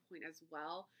at some point as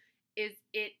well, is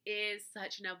it is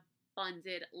such an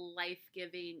abundant,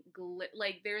 life-giving,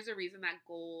 like there's a reason that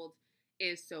gold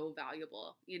is so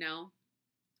valuable,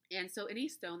 And so any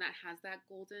stone that has that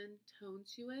golden tone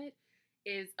to it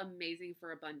is amazing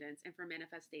for abundance and for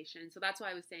manifestation. So that's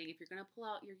why I was saying, if you're going to pull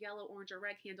out your yellow, orange, or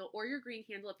red candle, or your green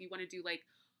candle, if you want to do like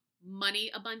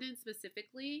money abundance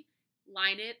specifically,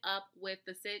 line it up with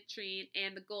the citrine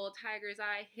and the gold tiger's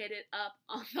eye, hit it up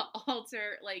on the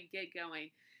altar, like get going.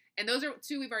 And those are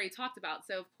 2 we've already talked about.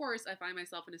 So of course I find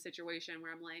myself in a situation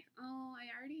where I'm like, oh, I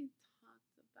already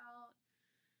talked about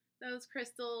those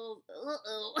crystals.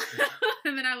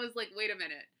 And then I was like, wait a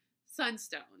minute,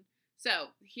 sunstone. So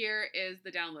here is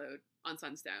the download on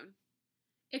sunstone.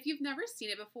 If you've never seen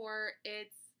it before,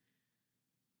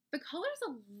 the color's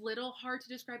a little hard to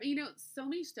describe. So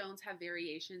many stones have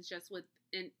variations just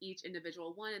within each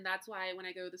individual one. And that's why when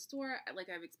I go to the store, like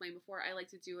I've explained before, I like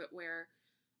to do it where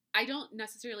I don't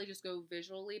necessarily just go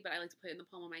visually, but I like to put it in the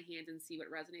palm of my hand and see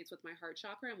what resonates with my heart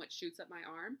chakra and what shoots up my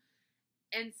arm.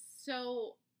 And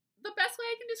so the best way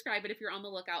I can describe it, if you're on the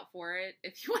lookout for it,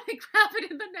 if you want to grab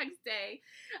it in the next day,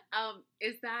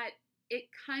 is that it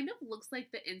kind of looks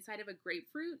like the inside of a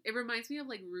grapefruit. It reminds me of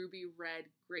like ruby red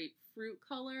grapefruit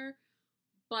color,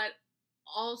 but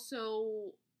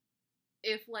also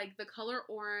if like the color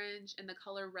orange and the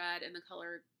color red and the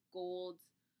color gold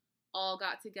all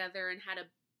got together and had a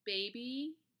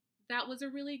baby, that was a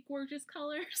really gorgeous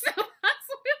color. So that's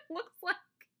what it looks like.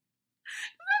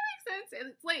 Does that make sense?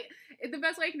 It's like, the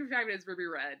best way I can describe it is ruby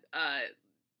red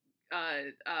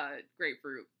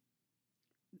grapefruit.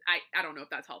 I don't know if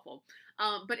that's helpful.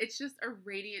 But it's just a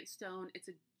radiant stone. It's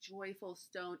a joyful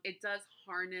stone. It does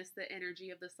harness the energy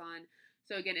of the sun.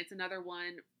 So again, it's another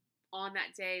one on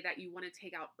that day that you want to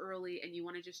take out early and you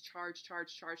want to just charge.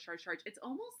 It's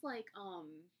almost like,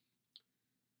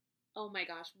 oh my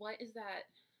gosh, what is that?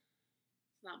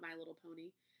 It's not My Little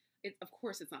Pony. Of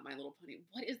course it's not My Little Pony.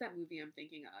 What is that movie I'm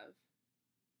thinking of?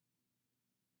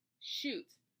 Shoot.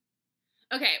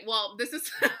 Okay, well, this is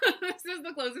this is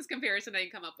the closest comparison I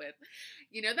can come up with.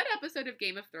 You know that episode of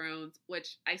Game of Thrones,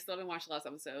 which I still haven't watched the last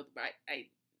episode, but I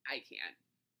can't.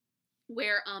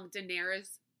 Where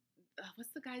Daenerys,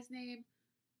 what's the guy's name?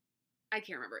 I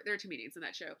can't remember. There are too many names in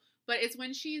that show, but it's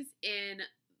when she's in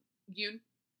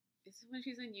when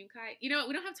she's in Yunkai. You know what?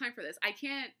 We don't have time for this. I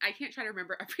can't try to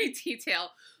remember every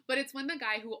detail, but it's when the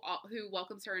guy who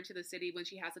welcomes her into the city when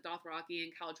she has a Dothraki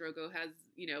and Khal Drogo has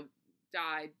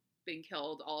died, been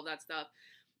killed, all of that stuff.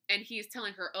 And he's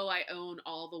telling her, oh, I own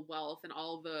all the wealth and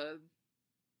all the,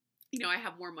 I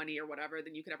have more money or whatever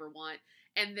than you could ever want.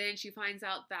 And then she finds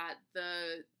out that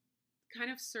the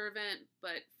kind of servant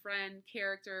but friend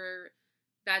character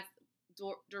that's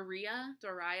Doria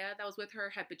that was with her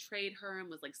had betrayed her and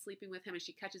was like sleeping with him, and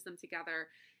she catches them together,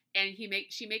 and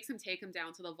she makes him take him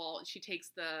down to the vault, and she takes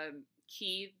the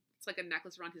key it's like a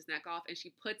necklace around his neck off, and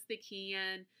she puts the key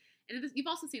in. And you've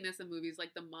also seen this in movies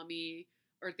like The Mummy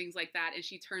or things like that, and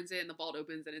she turns it and the vault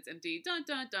opens and it's empty. Dun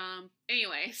dun dun.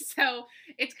 Anyway, so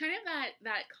it's kind of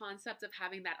that concept of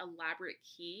having that elaborate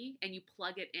key and you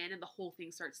plug it in and the whole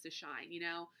thing starts to shine, you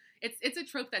know? It's a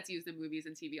trope that's used in movies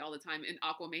and TV all the time. In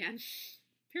Aquaman,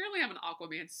 apparently I'm an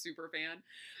Aquaman super fan.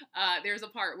 There's a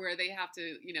part where they have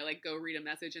to, you know, like go read a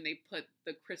message and they put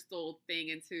the crystal thing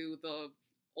into the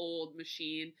old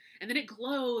machine and then it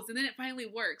glows and then it finally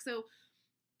works. So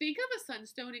think of a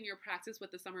sunstone in your practice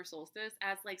with the summer solstice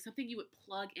as like something you would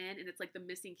plug in and it's like the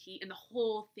missing key and the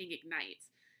whole thing ignites.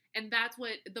 And that's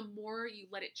what, the more you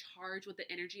let it charge with the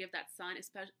energy of that sun,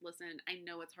 especially, listen, I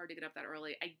know it's hard to get up that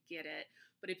early. I get it.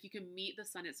 But if you can meet the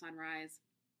sun at sunrise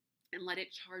and let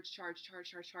it charge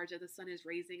as the sun is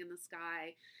raising in the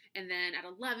sky. And then at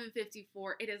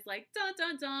 11:54, it is like, dun,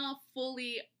 dun, dun,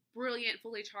 fully brilliant,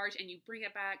 fully charged, and you bring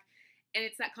it back. And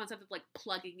it's that concept of like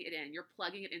plugging it in. You're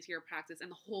plugging it into your practice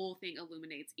and the whole thing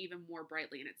illuminates even more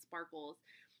brightly and it sparkles.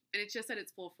 And it's just at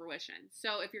its full fruition.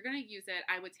 So if you're going to use it,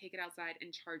 I would take it outside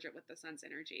and charge it with the sun's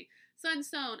energy.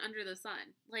 Sunstone under the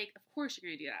sun. Like, of course you're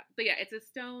going to do that. But yeah, it's a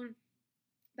stone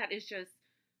that is just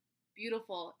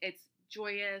beautiful. It's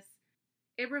joyous.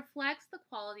 It reflects the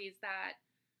qualities that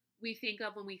we think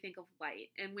of when we think of light.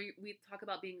 And we talk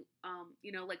about being,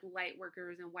 you know, like light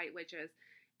workers and white witches.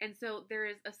 And so there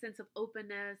is a sense of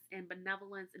openness and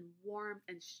benevolence and warmth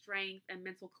and strength and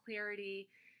mental clarity.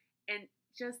 And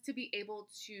just to be able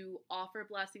to offer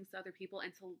blessings to other people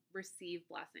and to receive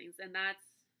blessings. And that's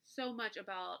so much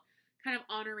about kind of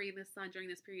honoring the sun during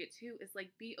this period too, is like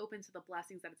be open to the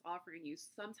blessings that it's offering you.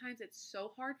 Sometimes it's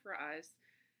so hard for us.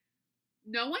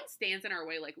 No one stands in our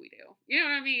way like we do. You know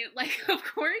what I mean? Like, of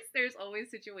course, there's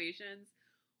always situations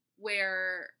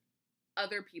where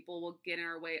other people will get in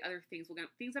our way, other things will get,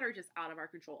 things that are just out of our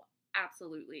control.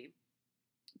 Absolutely.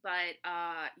 But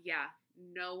yeah,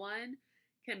 no one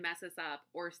can mess us up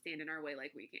or stand in our way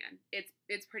like we can.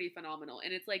 It's pretty phenomenal.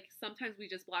 And it's like sometimes we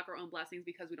just block our own blessings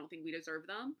because we don't think we deserve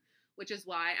them, which is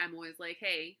why I'm always like,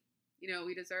 hey, you know,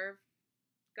 we deserve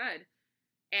good.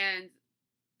 And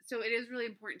so it is really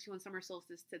important too on summer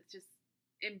solstice to just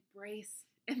embrace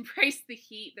the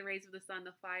heat, the rays of the sun,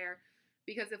 the fire,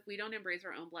 because if we don't embrace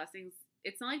our own blessings,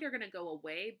 it's not like they're going to go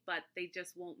away, but they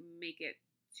just won't make it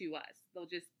to us. They'll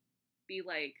just be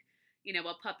like, you know,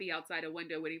 a puppy outside a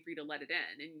window waiting for you to let it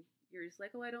in. And you're just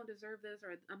like, oh, I don't deserve this,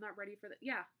 or I'm not ready for that.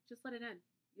 Yeah, just let it in.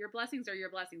 Your blessings are your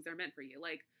blessings. They're meant for you.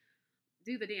 Like,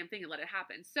 do the damn thing and let it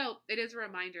happen. So it is a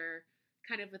reminder,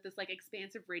 kind of with this like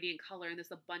expansive radiant color and this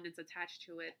abundance attached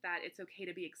to it, that it's okay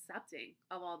to be accepting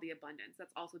of all the abundance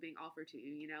that's also being offered to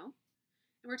you, you know?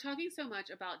 And we're talking so much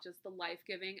about just the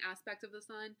life-giving aspect of the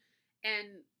sun.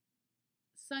 And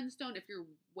sunstone, if you're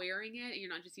wearing it and you're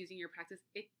not just using your practice,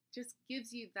 it just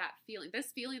gives you that feeling.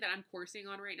 This feeling that I'm coursing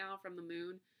on right now from the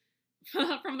moon,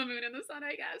 from the moon and the sun,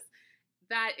 I guess,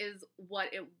 that is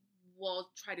what it will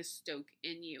try to stoke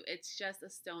in you. It's just a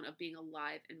stone of being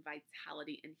alive and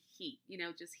vitality and heat, you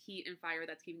know, just heat and fire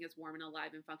that's keeping us warm and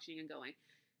alive and functioning and going.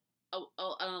 An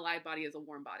alive body is a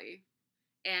warm body.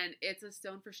 And it's a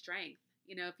stone for strength.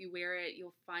 You know, if you wear it,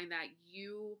 you'll find that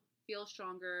you feel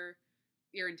stronger.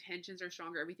 Your intentions are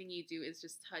stronger. Everything you do is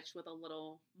just touched with a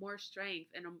little more strength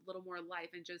and a little more life,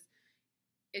 and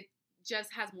it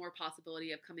just has more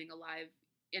possibility of coming alive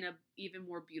in a even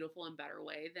more beautiful and better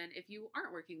way than if you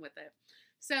aren't working with it.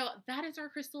 So that is our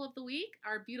crystal of the week,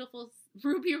 our beautiful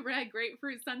ruby red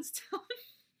grapefruit sunstone.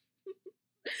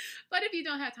 But if you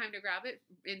don't have time to grab it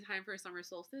in time for summer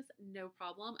solstice, no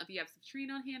problem. If you have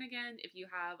citrine on hand again, if you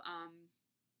have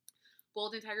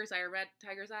golden tiger's eye or red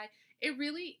tiger's eye, it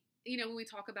really, you know, when we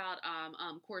talk about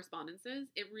correspondences,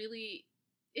 it really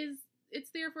is, it's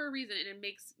there for a reason, and it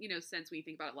makes, you know, sense when you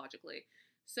think about it logically.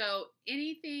 So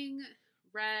anything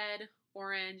red,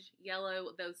 orange, yellow,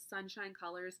 those sunshine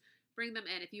colors, bring them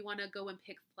in. If you want to go and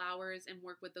pick flowers and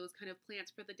work with those kind of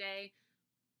plants for the day,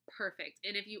 perfect.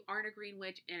 And if you aren't a green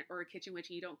witch or a kitchen witch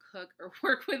and you don't cook or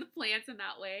work with plants in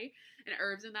that way and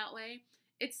herbs in that way,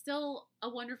 it's still a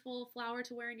wonderful flower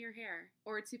to wear in your hair,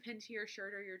 or to pin to your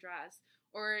shirt or your dress,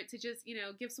 or to just, you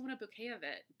know, give someone a bouquet of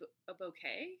it. A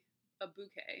bouquet? A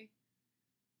bouquet.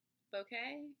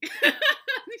 Bouquet?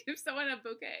 Give someone a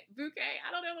bouquet. Bouquet?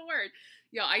 I don't know the word.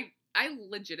 Yo, I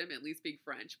legitimately speak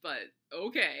French, but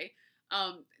okay.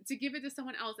 To give it to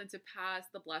someone else and to pass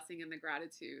the blessing and the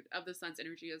gratitude of the sun's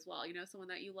energy as well. You know, someone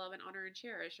that you love and honor and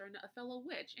cherish, or a fellow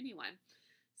witch, anyone.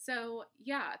 So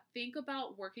yeah, think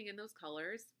about working in those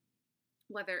colors,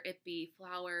 whether it be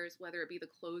flowers, whether it be the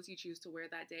clothes you choose to wear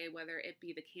that day, whether it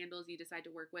be the candles you decide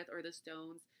to work with, or the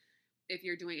stones. if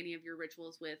you're doing any of your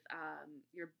rituals with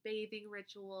your bathing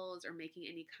rituals or making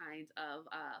any kind of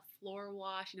floor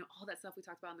wash, all that stuff we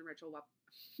talked about in the ritual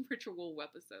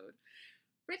episode.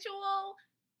 Ritual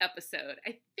episode.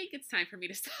 I think it's time for me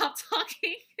to stop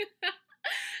talking.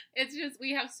 It's just,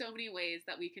 we have so many ways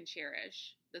that we can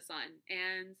cherish the sun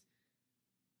and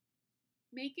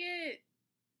make it,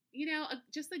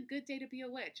 just a good day to be a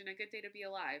witch and a good day to be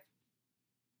alive,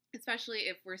 especially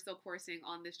if we're still coursing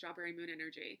on this strawberry moon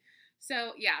energy.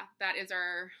 So yeah, that is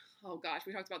oh gosh,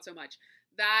 we talked about so much.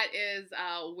 That is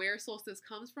where solstice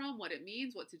comes from, what it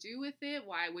means, what to do with it,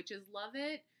 why witches love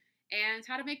it, and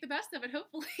how to make the best of it,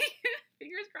 hopefully.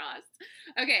 Fingers crossed.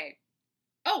 Okay.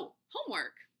 Oh,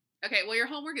 homework. Okay, well, your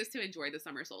homework is to enjoy the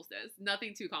summer solstice.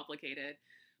 Nothing too complicated.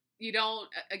 You don't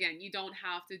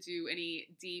have to do any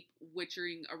deep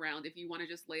witchering around. If you want to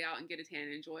just lay out and get a tan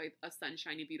and enjoy a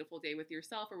sunshiny, beautiful day with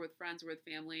yourself or with friends or with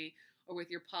family or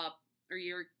with your pup or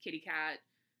your kitty cat,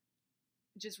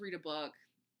 just read a book,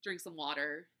 drink some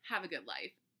water, have a good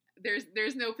life.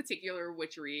 There's no particular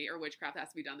witchery or witchcraft that has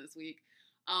to be done this week.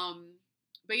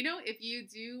 But if you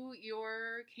do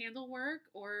your candle work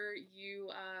or you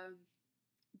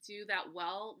do that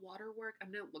water work,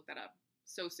 I'm going to look that up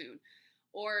so soon.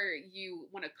 Or you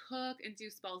want to cook and do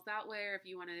spells that way, or if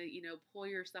you want to, pull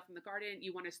your stuff from the garden,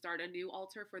 you want to start a new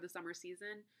altar for the summer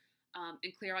season,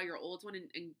 and clear out your old one,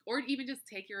 or even just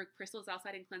take your crystals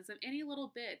outside and cleanse them. Any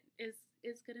little bit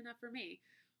is good enough for me.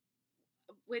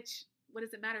 Which, what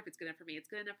does it matter if it's good enough for me? It's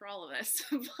good enough for all of us.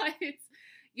 But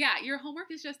yeah, your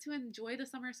homework is just to enjoy the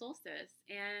summer solstice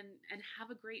and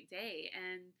have a great day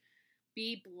and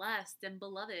be blessed and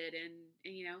beloved and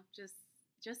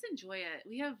just enjoy it.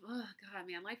 We have, oh God,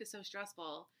 man, life is so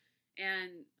stressful.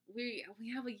 And we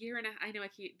have a year and I know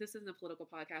this isn't a political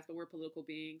podcast, but we're political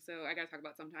beings, so I gotta talk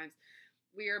about sometimes.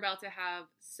 We are about to have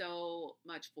so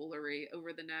much foolery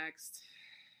over the next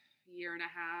year and a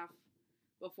half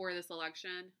before this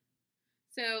election.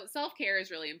 So self-care is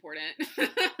really important.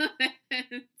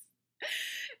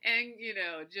 and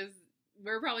just,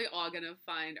 we're probably all gonna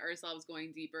find ourselves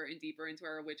going deeper and deeper into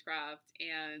our witchcraft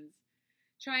and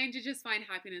trying to just find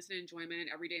happiness and enjoyment in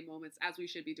everyday moments, as we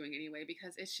should be doing anyway,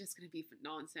 because it's just going to be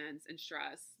nonsense and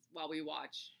stress while we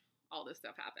watch all this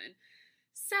stuff happen.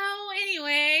 So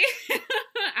anyway,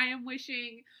 I am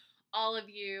wishing all of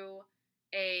you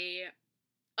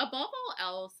above all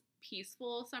else,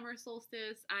 peaceful summer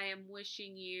solstice. I am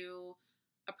wishing you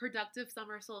a productive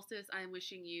summer solstice. I am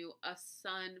wishing you a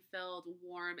sun-filled,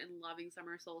 warm, and loving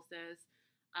summer solstice.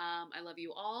 I love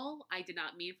you all. I did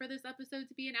not mean for this episode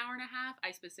to be an hour and a half.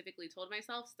 I specifically told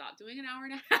myself, stop doing an hour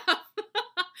and a half.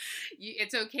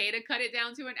 It's okay to cut it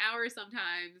down to an hour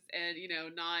sometimes and,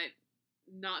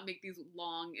 not make these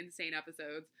long, insane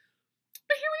episodes.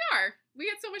 But here we are. We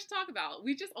had so much to talk about.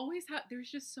 We just always have, there's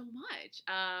just so much.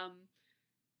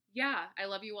 Yeah, I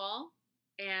love you all.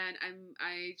 And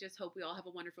I just hope we all have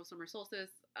a wonderful summer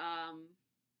solstice.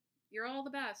 You're all the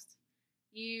best.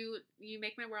 You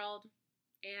make my world.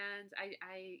 And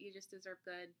you just deserve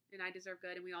good, and I deserve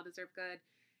good, and we all deserve good.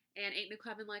 And ain't no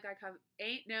coven like our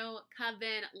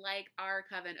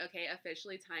coven. Okay,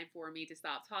 officially time for me to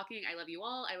stop talking. I love you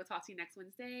all. I will talk to you next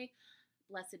Wednesday.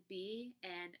 Blessed be,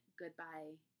 and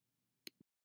goodbye.